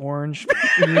Fanta orange?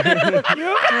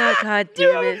 Oh, God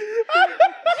damn it.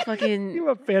 Fucking. You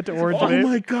have Fanta orange. Oh in it?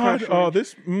 my god! Crush Oh, orange.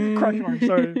 this. Crush orange.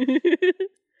 Sorry.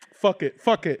 Fuck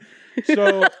it.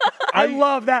 So I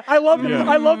love that. I love Yeah.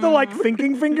 I love the like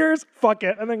thinking fingers. Fuck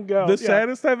it, and then go. the Yeah.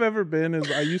 saddest I've ever been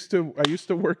is I used to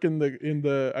work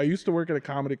I used to work at a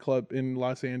comedy club in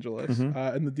Los Angeles,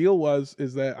 and the deal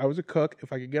is that I was a cook.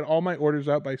 If I could get all my orders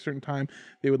out by a certain time,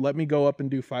 they would let me go up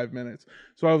and do 5 minutes.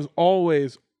 So I was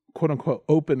always quote unquote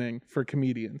opening for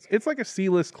comedians. It's like a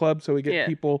C-list club, so we get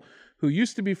people who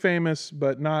used to be famous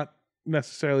but not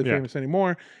necessarily famous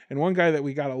anymore. And one guy that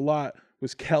we got a lot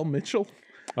was Kel Mitchell.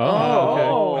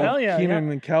 Oh, hell yeah! Keenan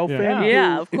and Kel Yeah. fan.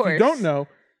 Yeah, who, of If course. you don't know,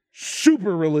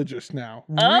 super religious now.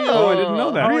 Oh, I didn't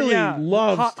know that. Really yeah.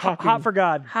 loves hot talking. for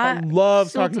God. Hot,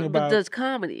 loves so talking but about does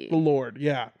comedy. the Lord,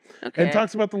 yeah. Okay. And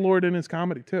talks about the Lord in his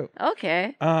comedy too.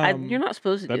 Okay. Um, You're not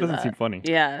supposed to That do doesn't that. seem funny.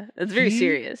 Yeah, it's very He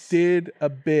serious. Did a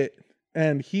bit,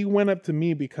 and he went up to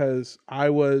me because I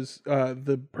was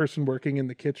the person working in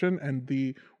the kitchen and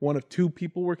the one of two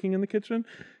people working in the kitchen,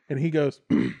 and he goes,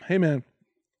 "Hey man,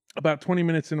 about 20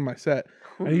 minutes into my set,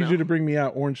 I need you to bring me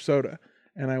out orange soda."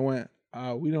 And I went,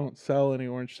 "We don't sell any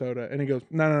orange soda." And he goes,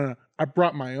 No, I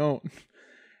brought my own."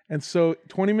 And so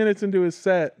 20 minutes into his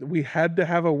set, we had to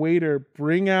have a waiter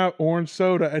bring out orange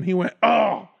soda, and he went,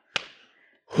 "Oh,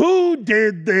 who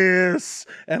did this?"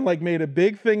 And like made a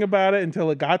big thing about it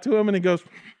until it got to him, and he goes,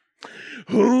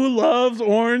 "Who loves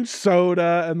orange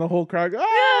soda?" And the whole crowd goes,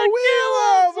 "Oh,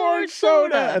 we love orange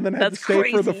soda." And then had That's to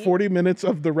stay for the crazy. 40 minutes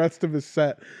of the rest of his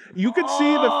set. You could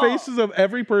see the faces of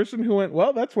every person who went,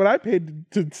 "Well, that's what I paid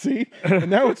to see." And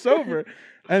now it's over.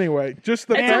 Anyway, just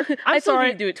the fact. I told sorry.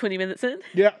 you to do it 20 minutes in.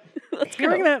 Yeah. Let's go.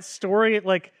 Hearing that story,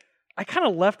 like I kind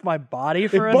of left my body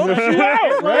It for a bums second. you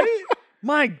out, Like, right?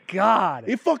 My God.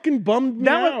 It fucking bummed me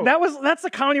out. That's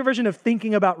the comedy version of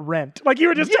thinking about Rent. Like you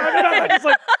were just talking about it. It's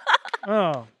like,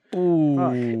 oh.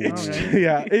 Ooh. It's Okay.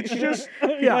 yeah, it's just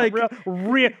Yeah, like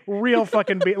real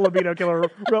fucking libido killer.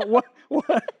 What?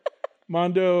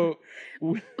 Mondo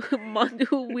Mondo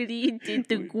Witty did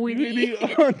the Gwitty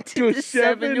onto the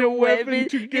 7-Eleven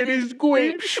to get his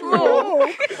grape smoke.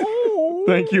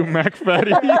 Thank you,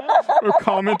 McFatty, for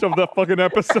comment of the fucking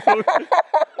episode.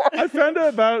 I found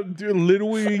out about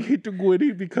literally hit the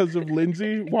Gwitty because of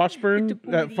Lindsay Washburn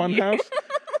at Funhouse.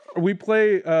 We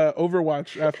play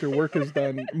Overwatch after work is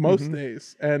done most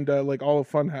days, and like all of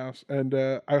Funhouse. And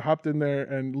I hopped in there,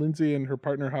 and Lindsay and her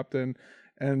partner hopped in,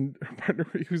 and her partner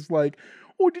he was like,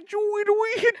 "Oh, did you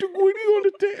we hit the Gwitty on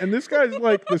the day?" And this guy's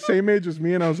like the same age as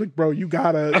me, and I was like, "Bro, you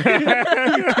gotta,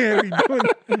 you can't be doing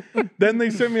it." Then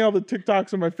they sent me all the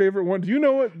TikToks of my favorite one. Do you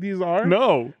know what these are?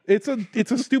 No. It's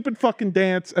a stupid fucking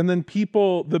dance, and then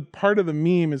the part of the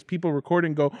meme is people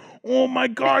recording go, "Oh my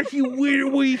god, he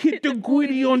literally hit the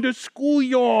Gwitty on the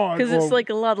schoolyard." Because it's Or, like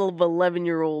a lot of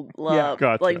 11-year-old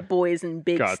Gotcha. like boys in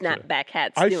big Gotcha. snapback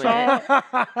hats I doing saw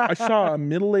it. I saw a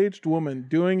middle-aged woman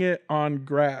doing it on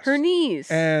grass. Her knees.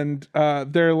 And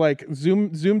they're like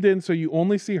zoomed in, so you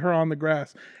only see her on the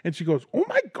grass. And she goes, "Oh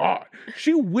my god,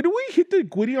 she literally hit the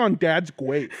Gwitty on Dad's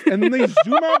grave." And then they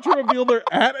zoom out to reveal they're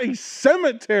at a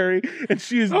cemetery, and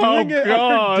she is doing it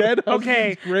God. at her dead Okay.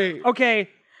 husband's grave. Okay.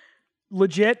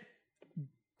 Legit.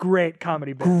 Great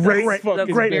comedy bit. Great great,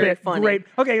 fucking great very bit. funny. Great.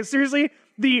 Okay, seriously,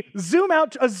 a zoom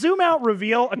out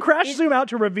reveal, a crash zoom out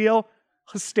to reveal,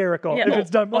 hysterical. Yeah. If it's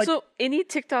done like Also, any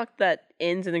TikTok that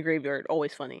ends in a graveyard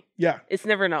always funny. Yeah. It's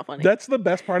never not funny. That's the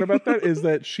best part about that is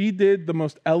that she did the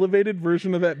most elevated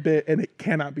version of that bit, and it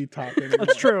cannot be topped anymore.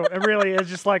 That's true. It really is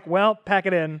just like, well, pack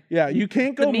it in. Yeah, you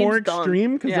can't go The more meme's done.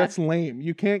 extreme because Yeah. that's lame.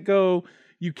 You can't go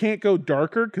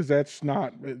darker because that's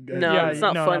not. no, Yeah, it's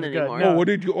not no, fun that's good. anymore. No. Oh, what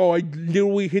did you? Oh, I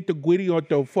literally hit the Gwitty on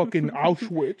the fucking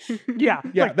Auschwitz. Yeah.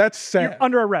 Yeah, like, that's you're sad.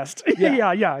 under arrest.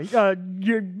 Yeah. yeah.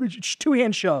 You're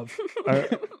two-hand shove.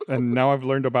 And now I've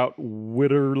learned about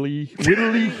Whitterly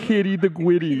Kitty the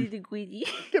Gwitty. Gwitty.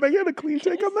 Can I get a clean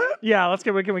take on that? Yeah,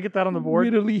 can we get that on the board?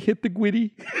 Whitterly hit the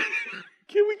Gwitty.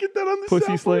 Can we get that on the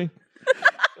Pussy soundboard? Slay.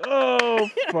 Oh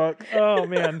fuck! Oh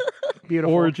man,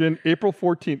 beautiful. Origin, April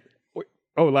 14th. Wait,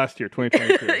 oh, last year,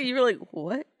 2022. You were like,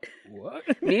 what? What?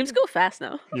 Memes go fast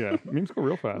now. Yeah, memes go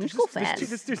real fast. Memes go fast.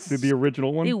 The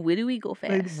original one. They widowy go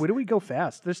Hey, fast. where do we go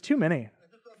fast? There's too many.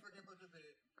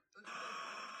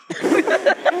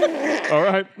 All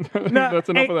right, that's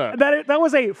enough of that. That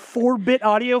was a 4-bit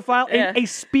audio file. Yeah. A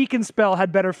speak and spell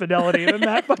had better fidelity than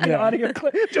that fucking audio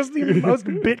clip. Just the most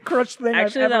bit crushed thing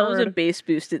Actually, I've ever that was heard. a bass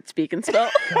boosted speak and spell.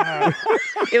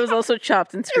 It was also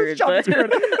chopped and screwed. Chopped and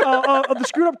but screwed. The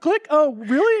screwed up click? Oh,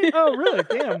 really? Oh, really?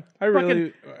 Damn. I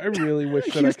really wish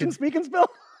that Houston speak and spell.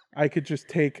 I could just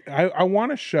take. I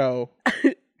want a show,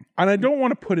 and I don't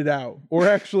want to put it out or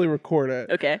actually record it.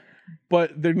 Okay.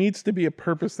 But there needs to be a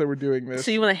purpose that we're doing this.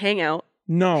 So you want to hang out?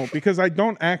 No, because I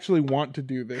don't actually want to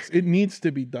do this. It needs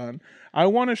to be done. I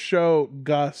want to show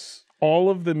Gus all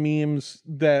of the memes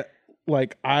that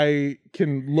like I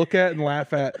can look at and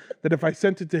laugh at that if I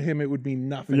sent it to him it would mean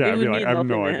nothing. Yeah, It I'd would be like, mean I have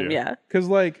no nothing to him, idea. Yeah. Cuz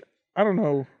like I don't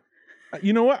know.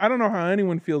 You know what? I don't know how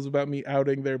anyone feels about me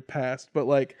outing their past, but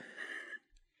like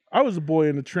I was a boy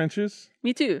in the trenches.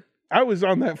 Me too. I was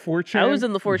on that 4chan. I was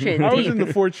in the 4chan. I was deep. in the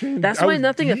 4chan. That's I why was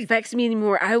nothing deep. affects me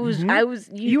anymore. I was.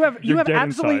 You have You're dead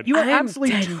absolutely inside. you have I am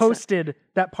absolutely dead inside. toasted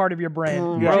that part of your brain.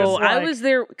 Bro, You're just I like- was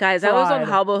there, guys. I was on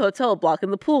fried. Habbo Hotel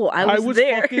blocking the pool. I was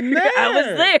there. fucking I was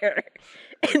there. there.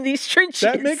 In these trenches.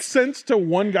 That makes sense to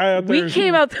one guy out there. We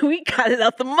came out. We got it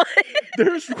out the mud.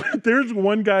 There's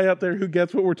one guy out there who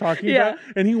gets what we're talking Yeah. about,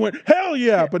 and he went, "Hell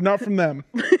yeah!" But not from them.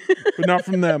 But not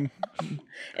from them.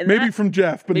 And Maybe that- from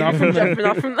Jeff, but maybe not from Jeff, them. but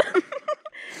not from them.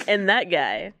 And that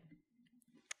guy,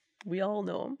 we all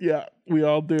know him. Yeah, we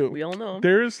all do. We all know him.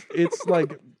 It's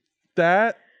like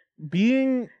that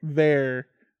being there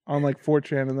on like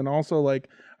 4chan, and then also like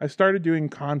I started doing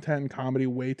content and comedy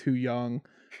way too young.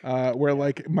 Where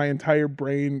like my entire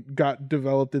brain got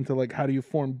developed into like how do you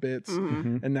form bits,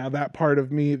 and now that part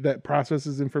of me that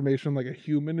processes information like a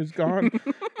human is gone.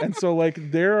 And so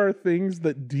like there are things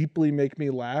that deeply make me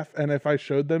laugh, and if I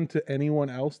showed them to anyone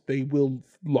else they will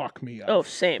lock me up. Oh,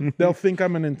 same. They'll think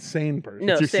I'm an insane person.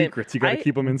 No, It's your same. secrets. You got to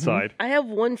keep them inside. I have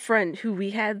one friend who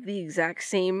we had the exact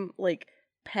same like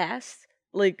past.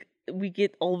 Like we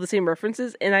get all the same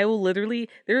references, and I will literally.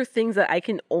 There are things that I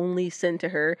can only send to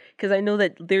her because I know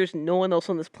that there's no one else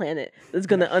on this planet that's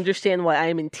gonna understand why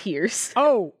I'm in tears.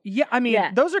 Oh, yeah. I mean,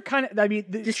 Yeah. those are kind of. I mean,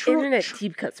 Just internet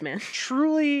deep cuts, man.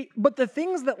 truly. But the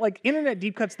things that like internet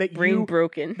deep cuts that Brain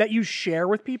broken. that you share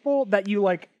with people that you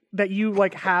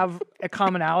like have a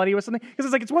commonality with something, because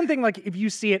it's like it's one thing like if you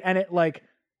see it and it like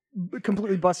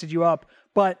completely busted you up,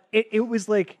 but it was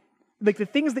like the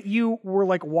things that you were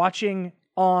like watching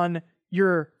on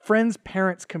your friend's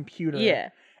parents' computer, Yeah.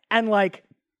 and like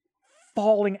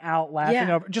falling out laughing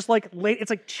Yeah. over just like late. It's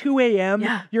like 2 a.m.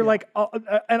 Yeah. You're like on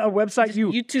a website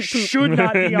you YouTube poop. should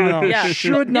not be on. No. Yeah.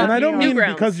 Should not. And I be don't on. mean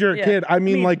Newgrounds. because you're a Yeah. kid. I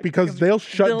mean, mean, like because they'll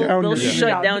shut They'll down your shut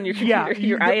Yeah. down your Yeah. computer.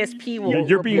 Your ISP will. Yeah,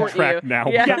 you're being report tracked you. now.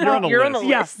 Yeah, You're on the you're on the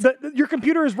list. list. Yeah, your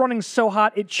computer is running so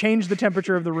hot it changed the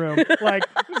temperature of the room. Like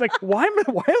it's like why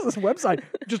is this website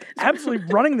just absolutely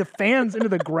running the fans into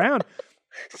the ground?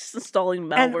 Just installing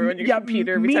malware on your yeah,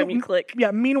 computer every time you click.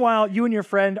 Yeah, meanwhile, you and your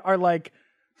friend are like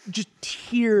just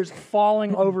tears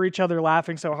falling over each other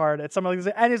laughing so hard at something like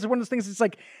this. And it's one of those things, it's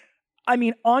like, I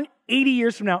mean, on 80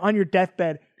 years from now, on your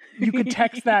deathbed, you could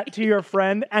text that to your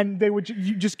friend and they would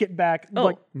you just get back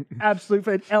like absolute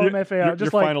LMFAO. Your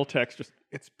Just like final text, just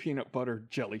it's peanut butter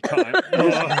jelly time.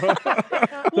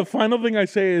 The final thing I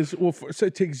say is, well, so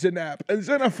take Zenap and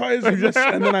Zenify this,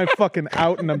 and then I fucking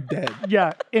out and I'm dead.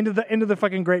 yeah, into the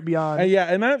fucking great beyond. And yeah,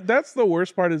 and that's the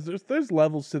worst part is there's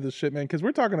levels to this shit, man, because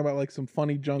we're talking about like some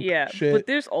funny junk Yeah, shit. but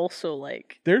there's also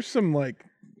like There's some like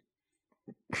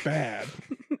bad.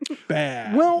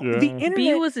 Well, Yeah. the B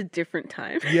internet was a different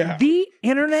time. Yeah. the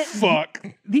internet Fuck.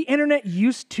 the internet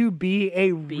used to be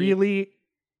a really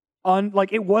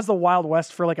like it was the Wild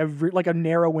West for like a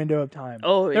narrow window of time.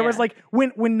 Oh, there was yeah. like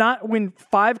when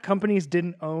 5 companies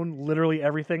didn't own literally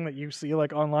everything that you see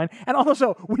like online, and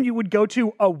also when you would go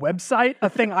to a website, a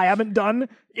thing I haven't done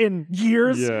in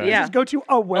years. Yeah. Yeah. Just go to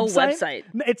a website.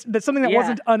 website. That's something that Yeah.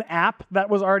 wasn't an app that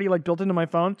was already like built into my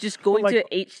phone. Just going like-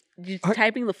 to just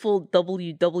typing the full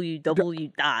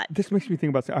www dot. This makes me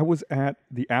think about. I was at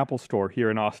the Apple Store here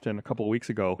in Austin a couple of weeks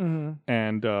ago,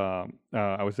 and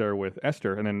I was there with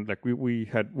Esther, and then like we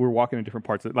were walking in different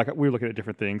parts. Like we were looking at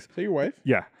different things. Is that your wife?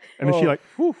 Yeah, and then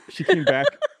she came back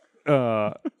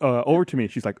over to me.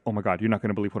 She's like, "Oh my God, you're not going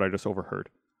to believe what I just overheard."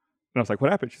 And I was like,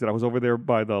 "What happened?" She said, "I was over there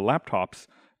by the laptops."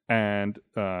 And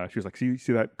she was like, see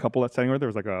that couple that's standing right there?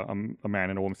 There was like a man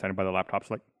and a woman standing by the laptops,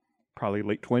 like probably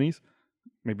late 20s,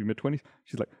 maybe mid 20s.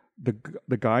 She's like,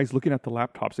 the guy's looking at the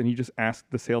laptops, and he just asked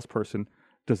the salesperson,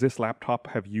 "Does this laptop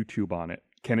have YouTube on it?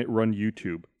 Can it run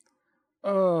YouTube?"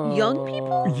 Young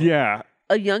people? Yeah,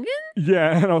 A youngin?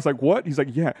 yeah. And I was like, "What?" He's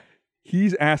like, "Yeah."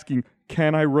 He's asking,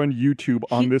 "Can I run YouTube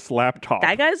on this laptop?"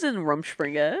 That guy's in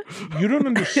Rumspringa. You don't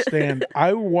understand.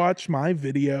 I watch my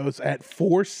videos at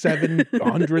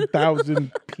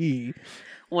 700,000p.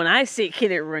 When I say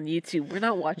can it run YouTube, we're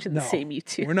not watching the No, same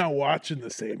YouTube. We're not watching the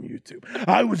same YouTube.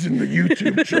 I was in the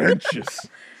YouTube trenches.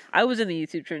 I was in the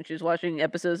YouTube trenches watching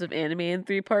episodes of anime in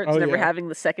 3 parts, Oh, never yeah. having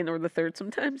the second or the third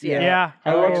sometimes. Yeah. Yeah.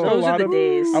 I watched a Those are lot the of.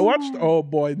 days. I watched. Oh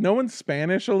boy, knowing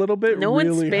Spanish a little bit. Knowing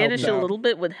really Spanish a helped little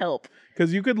bit would help.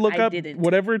 because you could look I up didn't.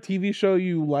 whatever TV show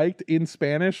you liked in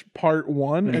Spanish, part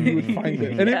 1, and you would find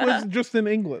it, and it was just in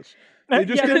English. They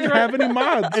just Yeah, didn't that's right. have any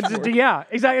mods. It's for just, it. yeah,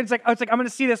 exactly. It's like I'm gonna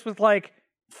see this with like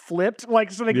flipped,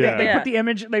 like so they Yeah. put the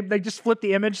image, they just flip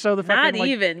the image so the Not fucking like,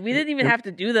 even. We didn't even have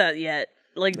to do that yet.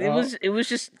 Like No. it was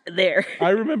just there. I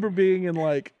remember being in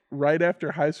like right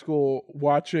after high school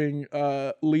watching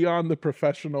Leon the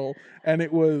Professional, and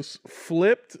it was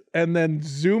flipped and then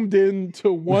zoomed in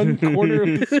to one corner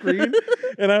of the screen,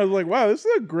 and I was like, "Wow, this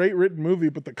is a great written movie,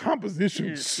 but the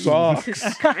composition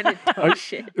sucks." kind of dog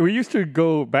shit. We used to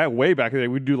go way back in the day.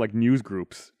 We'd do like news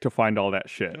groups to find all that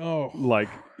shit. Oh. Like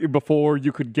before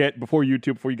YouTube, before you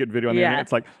get video on the Yeah. internet,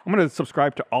 it's like, I'm going to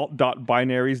subscribe to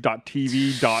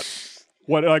alt.binaries.tv.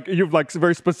 What, like, you have like a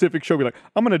very specific show. Be like,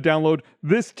 I'm going to download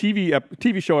this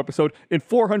TV show episode in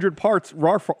 400 parts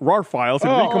RAR files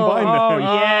and recombine oh them.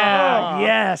 yeah,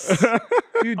 yes.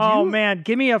 Dude, Oh man,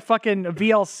 give me a fucking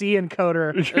VLC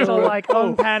encoder to like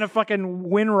unpan a fucking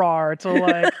WinRAR to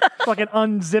like fucking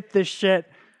unzip this shit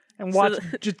and watch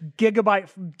just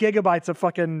gigabytes of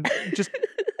fucking just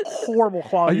horrible I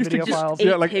quality used to video just, files.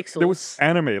 yeah, 8 like there was pixels.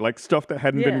 anime, like stuff that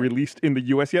hadn't been Yeah. released in the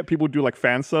US yet. People would do like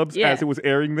fan subs Yeah. as it was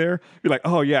airing there. Be like,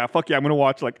 oh yeah, fuck yeah, I'm gonna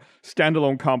watch like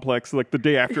Standalone Complex like the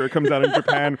day after it comes out in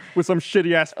Japan with some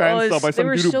shitty ass fan sub by they some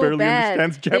were dude who so barely bad.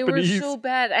 understands Japanese. They were so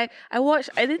bad. I watched.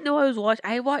 I didn't know I was watching.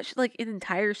 I watched like an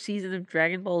entire season of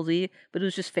Dragon Ball Z, but it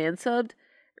was just fan subbed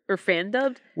or fan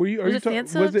dubbed. were you? Are Was you it fan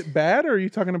was subbed? it bad, or are you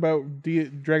talking about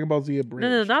Dragon Ball Z abridged?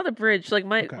 No, not a bridge. Like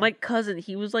my Okay. my cousin,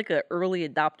 he was like an early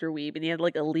adopter weeb, and he had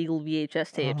like illegal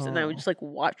VHS tapes, and I would Oh. just like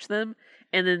watch them,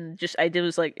 and then just I did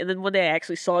was like, and then one day I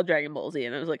actually saw Dragon Ball Z,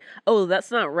 and I was like, oh,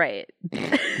 that's not right.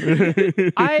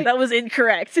 That was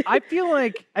incorrect. I feel,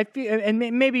 and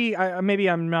maybe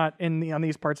I'm not on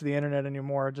these parts of the internet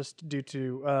anymore, just due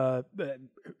to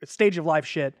stage of life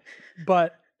shit.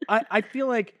 But I feel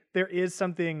like there is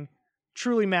something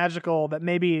truly magical that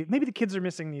maybe the kids are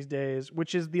missing these days,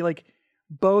 which is the like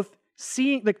both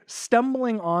seeing like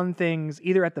stumbling on things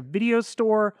either at the video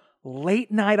store, late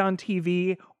night on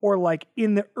TV, or like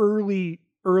in the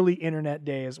early internet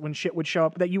days when shit would show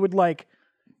up that you would like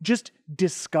just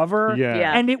discover. Yeah.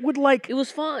 Yeah. And it would like it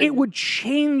was fun. it would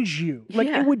change you. Like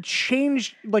Yeah. it would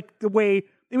change like the way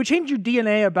it would change your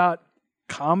DNA about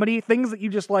comedy, things that you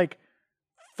just like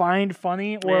find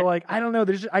funny or Yeah. like I don't know.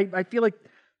 There's I feel like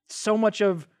so much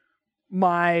of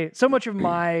my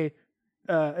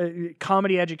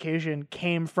comedy education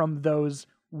came from those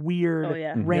weird Oh,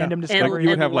 yeah. random and, discoveries. you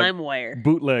would and have, like, LimeWire.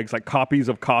 Bootlegs, like copies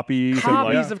of copies. and,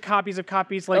 like, copies of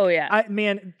copies. Like, Oh, yeah.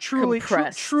 Truly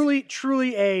Compressed.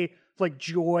 a like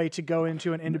joy to go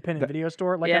into an independent video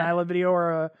store, like an Yeah. I Love Video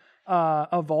or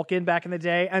a Vulcan back in the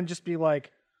day, and just be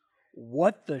like,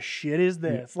 "What the shit is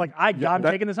this?" Like, I'm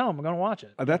taking this home. I'm gonna watch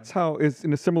it. That's how is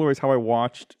in a similar way is how I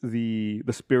watched the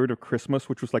Spirit of Christmas,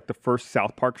 which was like the first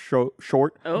South Park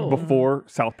short Oh. before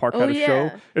South Park had a show.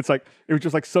 yeah. It's like it was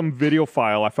just like some video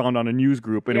file I found on a news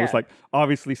group, and it was Yeah. like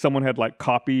obviously someone had like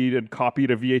copied a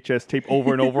VHS tape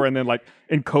over and over, and then like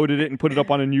encoded it and put it up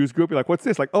on a news group. You're like, what's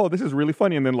this? Like, oh, this is really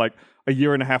funny. And then like a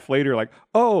year and a half later, like,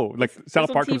 oh, like South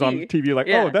on Park comes on TV. TV. Like,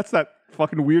 Yeah. oh, that's that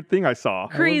fucking weird thing I saw. I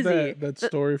love Crazy. that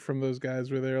story from those guys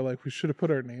where they were like, we should have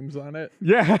put our names on it.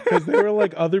 Yeah. Because they were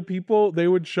like other people, they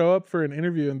would show up for an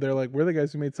interview and they're like, we're the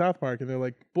guys who made South Park. And they're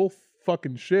like, bull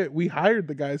fucking shit. We hired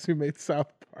the guys who made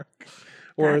South Park.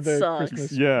 or That the sucks.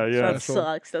 Christmas. Yeah, yeah. That special.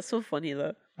 sucks. That's so funny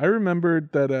though. I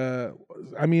remembered that.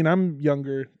 I mean, I'm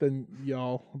younger than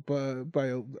y'all, but by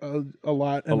a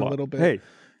lot and a little bit. Hey.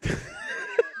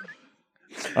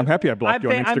 I'm happy I blocked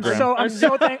you on Instagram. I'm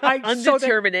so thankful.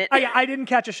 Undeterminate. I didn't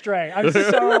catch a stray. I'm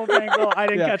so thankful I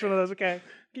didn't catch one of those. Okay.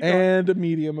 Keep going. And a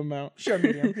medium amount. Sure,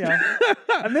 medium. Yeah.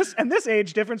 and this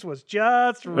age difference was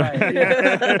just right.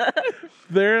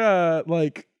 They're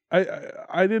like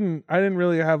I didn't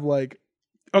really have like,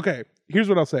 okay, here's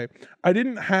what I'll say. I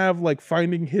didn't have like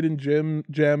finding hidden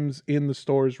gems in the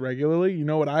stores regularly. You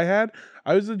know what I had?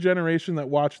 I was the generation that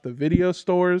watched the video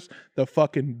stores, the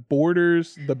fucking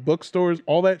Borders, the bookstores,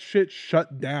 all that shit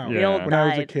shut down They all when I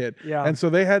was a died. kid. Yeah. And so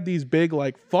they had these big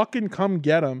like fucking come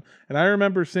get them. And I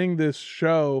remember seeing this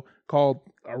show called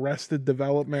Arrested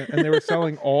Development, and they were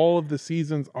selling all of the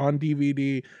seasons on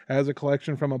DVD as a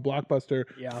collection from a Blockbuster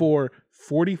for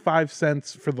 45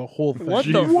 cents for the whole thing. What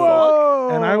the Jesus. fuck? Whoa.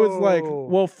 And I was like,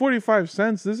 well, 45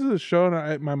 cents. This is a show.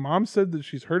 And my mom said that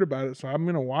she's heard about it, so I'm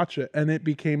going to watch it. And it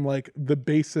became like the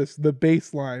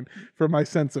baseline for my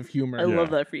sense of humor. I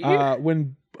love that for you.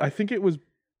 When I think it was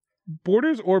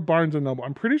Borders or Barnes and Noble.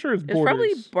 I'm pretty sure it's It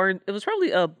Borders. was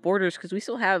probably Borders because we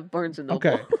still have Barnes and Noble.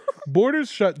 Okay. Borders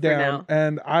shut down,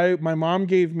 now. and my mom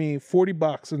gave me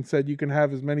 $40 and said you can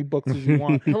have as many books as you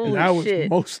want. Holy and that was shit.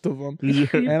 most of them. You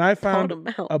And I called found them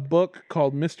out. a book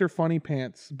called Mr. Funny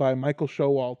Pants by Michael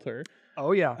Showalter.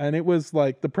 Oh yeah. And it was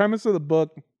like the premise of the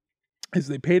book is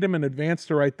they paid him in advance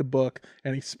to write the book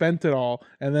and he spent it all,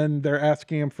 and then they're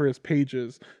asking him for his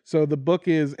pages. So the book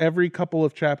is every couple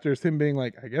of chapters him being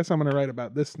like, I guess I'm going to write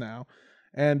about this now.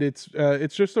 And it's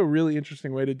just a really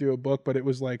interesting way to do a book, but it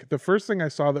was like the first thing I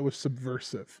saw that was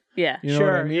subversive. Yeah. You know what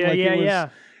I Sure. mean? Yeah, Like, yeah, it was, yeah.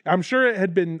 I'm sure it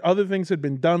had been, other things had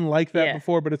been done like that Yeah.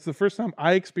 before, but it's the first time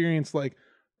I experienced like,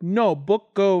 no,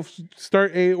 book go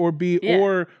start A or B Yeah.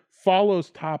 or follows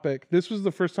topic. This was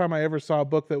the first time I ever saw a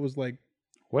book that was like,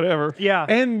 Whatever. Yeah.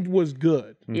 and was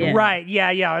good. Yeah. Right.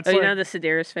 Yeah. Yeah. It's Are you like, not a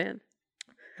Sedaris fan?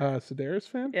 Sedaris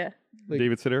fan? Yeah. Like,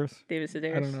 David Sedaris. David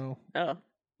Sedaris. I don't know. Oh.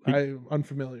 I'm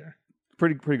unfamiliar.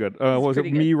 Pretty good. What was it?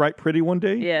 pretty good. Me Write Pretty One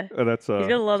Day? Yeah. That's He's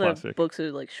got a lot classic. of books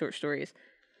of like short stories.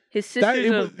 His That- sister's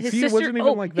it was- his see, it sister. wasn't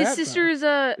even like his that, sister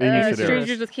though. is Amy Sedaris.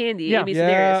 Strangers with Candy. Yeah. Amy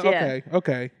Yeah, Sedaris. Yeah.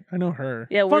 okay. I know her.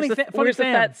 Yeah, Funny wears fa- funny wears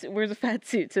fam. wears a fat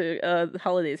suit to the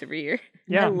holidays every year.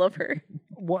 Yeah. I love her.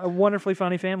 a wonderfully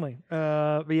funny family.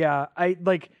 But yeah, I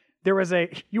like there was a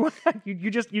you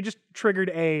just triggered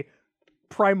a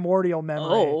primordial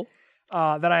memory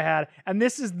Oh, that I had, and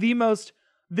this is the most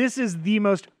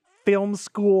film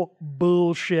school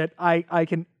bullshit I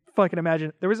can fucking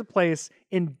imagine. There was a place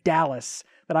in Dallas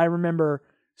that I remember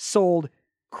sold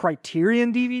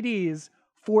Criterion DVDs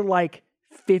for like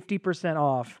 50%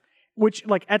 off, which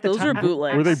like at the those time are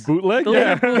bootlegs. Were they bootleg? Those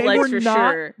Yeah. are bootlegs they were for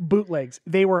not sure. bootlegs.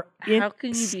 They were How can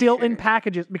you be still in sure?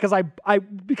 packages because I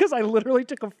literally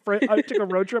took I took a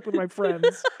road trip with my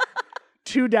friends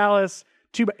to Dallas.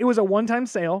 It was a one-time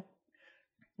sale,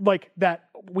 like that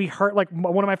we heard. Like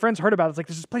one of my friends heard about it. It's like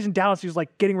there's this place in Dallas who's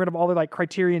like getting rid of all the like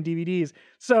Criterion DVDs.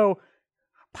 So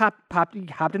hopped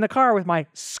in the car with my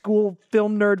school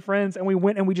film nerd friends, and we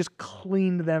went and we just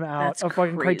cleaned them out That's of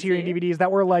fucking Criterion crazy. DVDs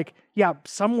that were like, yeah,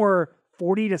 some were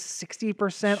 40 to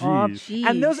 60% off. Jeez.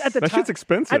 And those at the That time shit's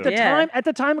expensive. at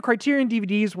the time Criterion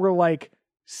DVDs were like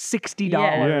 $60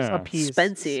 Yeah. a piece.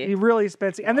 Expensive. Really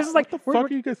expensive. And this is like What the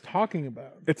fuck are you guys talking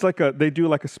about? It's like they do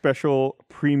like a special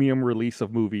premium release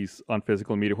of movies on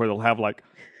physical media where they'll have like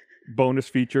bonus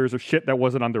features or shit that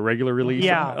wasn't on the regular release.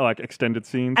 Yeah. Like extended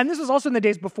scenes. and this was also in the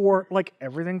days before like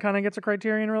everything kind of gets a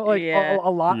Criterion like Yeah. a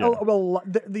lot. Yeah.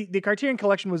 The Criterion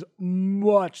collection was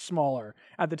much smaller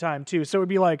at the time too. So it would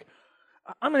be like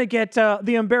I'm gonna get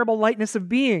the unbearable lightness of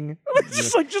being.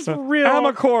 It's just real.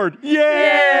 Amacord.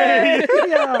 Yay!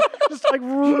 Yeah, just like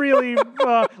really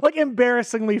like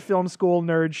embarrassingly film school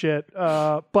nerd shit.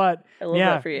 But I love yeah,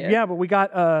 that for you. yeah. But we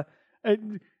got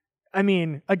I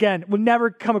mean, again, we'll never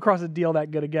come across a deal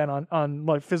that good again on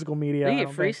like physical media. You I get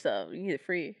don't free think. stuff. You can get it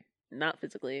free, not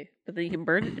physically, but then you can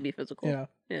burn it to be physical. Yeah.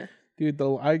 Yeah. Dude,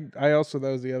 I also, that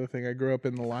was the other thing. I grew up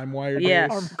in the LimeWire Yeah.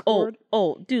 days.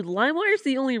 Oh, dude, LimeWire's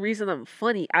the only reason I'm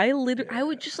funny. I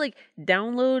would just like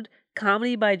download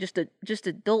comedy by just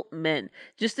adult men.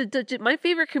 My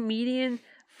favorite comedian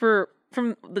from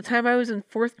the time I was in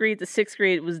 4th grade to 6th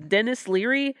grade was Dennis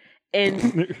Leary, and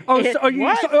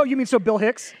You mean Bill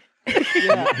Hicks?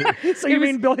 Yeah. So you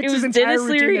mean Bill Hicks' it was entire Dennis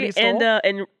routine Leary that he stole?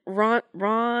 and Ron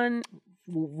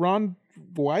Ron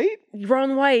White?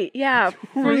 White, yeah,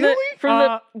 from Really?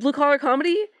 the blue collar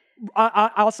comedy.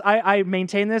 I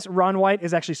maintain this. Ron White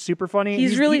is actually super funny.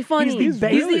 He's really funny. He's the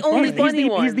He's the only funny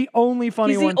one. He's the only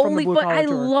funny one from the Blue Collar I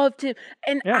Tour. loved him,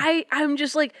 and Yeah. I'm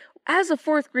just like, as a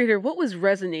fourth grader, what was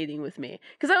resonating with me?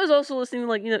 Because I was also listening to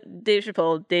like Dave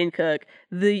Chappelle, Dane Cook,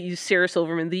 Sarah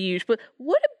Silverman, the Huge. But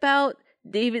what about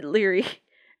David Leary?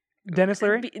 Dennis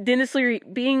Leary? Dennis Leary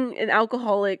being an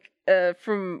alcoholic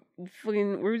from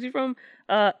fucking, where was he from?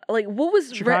 Like what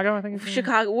was Chicago, I think.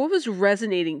 Chicago. What was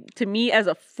resonating to me as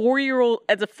a 4-year-old,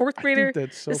 as a fourth grader?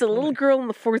 that's so Just a little funny. girl in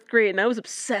the fourth grade, and I was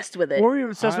obsessed with it. Or were you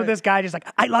obsessed with this guy just like,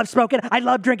 I love smoking, I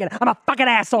love drinking, I'm a fucking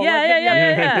asshole. Yeah, Like,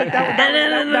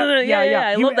 yeah.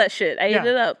 I You- love that shit. I ate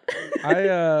it up.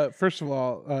 I first of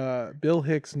all, Bill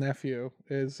Hicks' nephew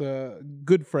is a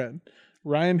good friend.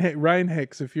 Ryan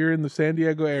Hicks. If you're in the San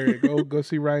Diego area, go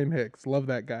see Ryan Hicks. Love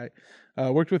that guy.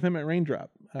 Worked with him at Raindrop.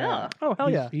 Oh, hell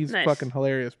yeah. He's Nice. fucking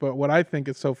hilarious. But what I think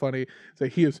is so funny is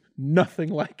that he is nothing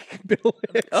like Bill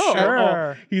Hicks. Oh. at all.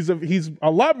 Sure. He's a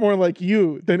lot more like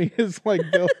you than he is like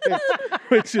Bill Hicks,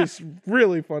 which is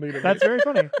really funny to me. That's very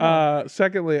funny.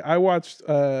 Secondly, I watched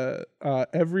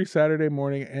every Saturday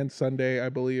morning and Sunday, I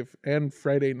believe, and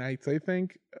Friday nights, I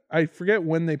think. I forget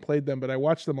when they played them, but I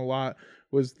watched them a lot.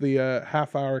 Was the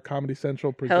half-hour Comedy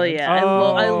Central presents. Hell yeah. I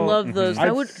Oh. love those. I-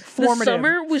 I would, the Formative.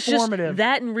 summer was Formative. just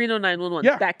that and Reno 911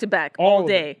 Yeah. back to back All all of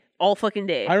day. All fucking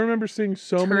day. I remember seeing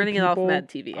so many Turning it off people. Mad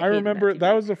TV. I I hated remember Mad TV.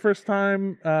 that was the first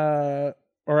time, or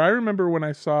I remember when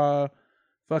I saw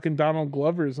fucking Donald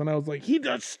Glover's, and I was like, he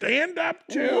does stand up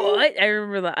too. What? I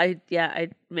remember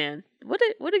that. Man, what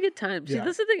a good time. See, Yeah.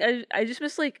 that's the thing. I just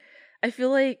miss like, I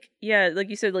feel like, yeah, like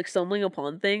you said, like stumbling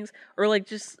upon things, or like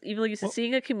just even like you said,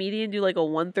 seeing a comedian do like a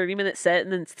 30-minute set,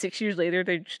 and then 6 years later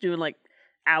they're just doing like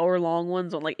hour-long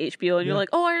ones on like HBO, and you're Yeah. like,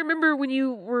 oh, I remember when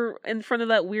you were in front of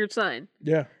that weird sign.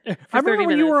 Yeah, I 30 remember when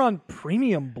you minutes. were on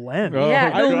Premium Blend. Oh, yeah,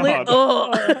 my no,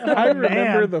 God. I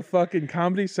remember Man. the fucking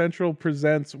Comedy Central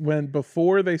presents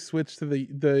before they switched to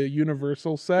the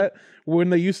Universal set,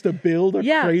 when they used to build a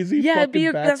crazy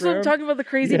fucking that's what I'm background. talking about, the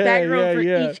crazy Yeah, background for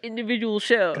yeah. each individual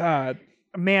show. God,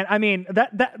 Man, I mean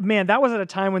that was at a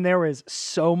time when there was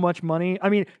so much money. I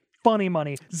mean, funny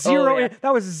money. Zero. yeah.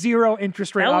 That was zero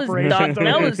interest rate That was operation.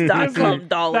 .com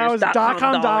dollars. That was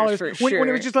 .com dollars. for When sure.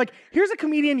 it was just like, here's a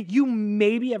comedian you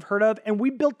maybe have heard of, and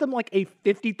we built them like a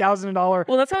 $50,000.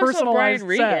 well, that's how I saw personalized Brian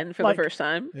Regan set. for Like, the first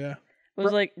time. yeah. It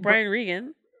was like Brian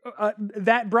Regan,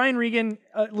 that Brian Regan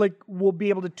like will be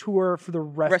able to tour for the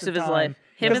rest of his time. life.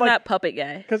 Him 'Cause, and like, that puppet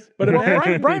guy.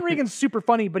 But Brian Regan's super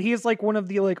funny, but he is like one of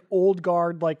the like old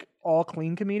guard like all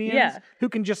clean comedians Yeah. who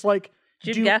can just like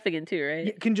Jim do, Gaffigan too,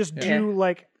 right? can just Yeah. do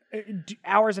like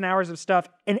hours and hours of stuff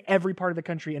in every part of the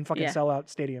country and fucking Yeah. sell out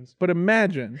stadiums. But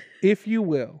imagine, if you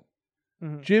will,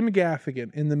 Mhm. Jim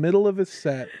Gaffigan in the middle of his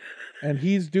set, and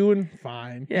he's doing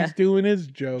fine. Yeah. He's doing his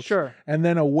jokes. Sure. And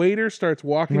then a waiter starts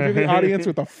walking through the audience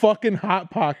with a fucking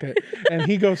Hot Pocket, and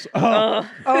he goes, "Oh,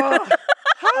 Hot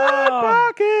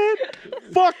Pocket,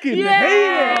 fucking hate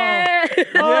Yeah! it."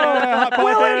 Yeah, Hot Will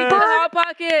it Pocket. burn? Hot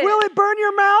Pocket. Will it burn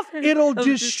your mouth? It'll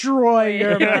destroy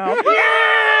your mouth.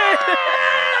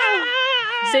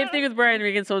 Same thing with Brian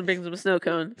Regan. Someone brings him a snow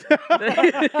cone.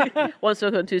 1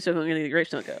 snow cone, 2 snow cone, gonna get a great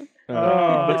snow cone.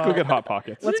 Let's go get Hot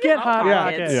Pockets. Let's get Hot Yeah.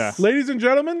 Pockets. Yeah. Ladies and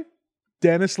gentlemen,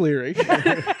 Dennis Leary.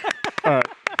 All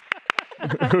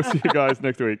right. We'll see you guys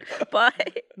next week. Bye.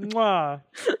 Mwah.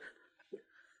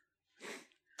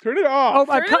 Turn it off.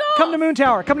 Oh, Turn it come off. to Moon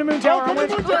Tower. Come to Moon Tower. come on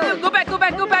to Moon Wednesday. Tower.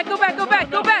 Go back.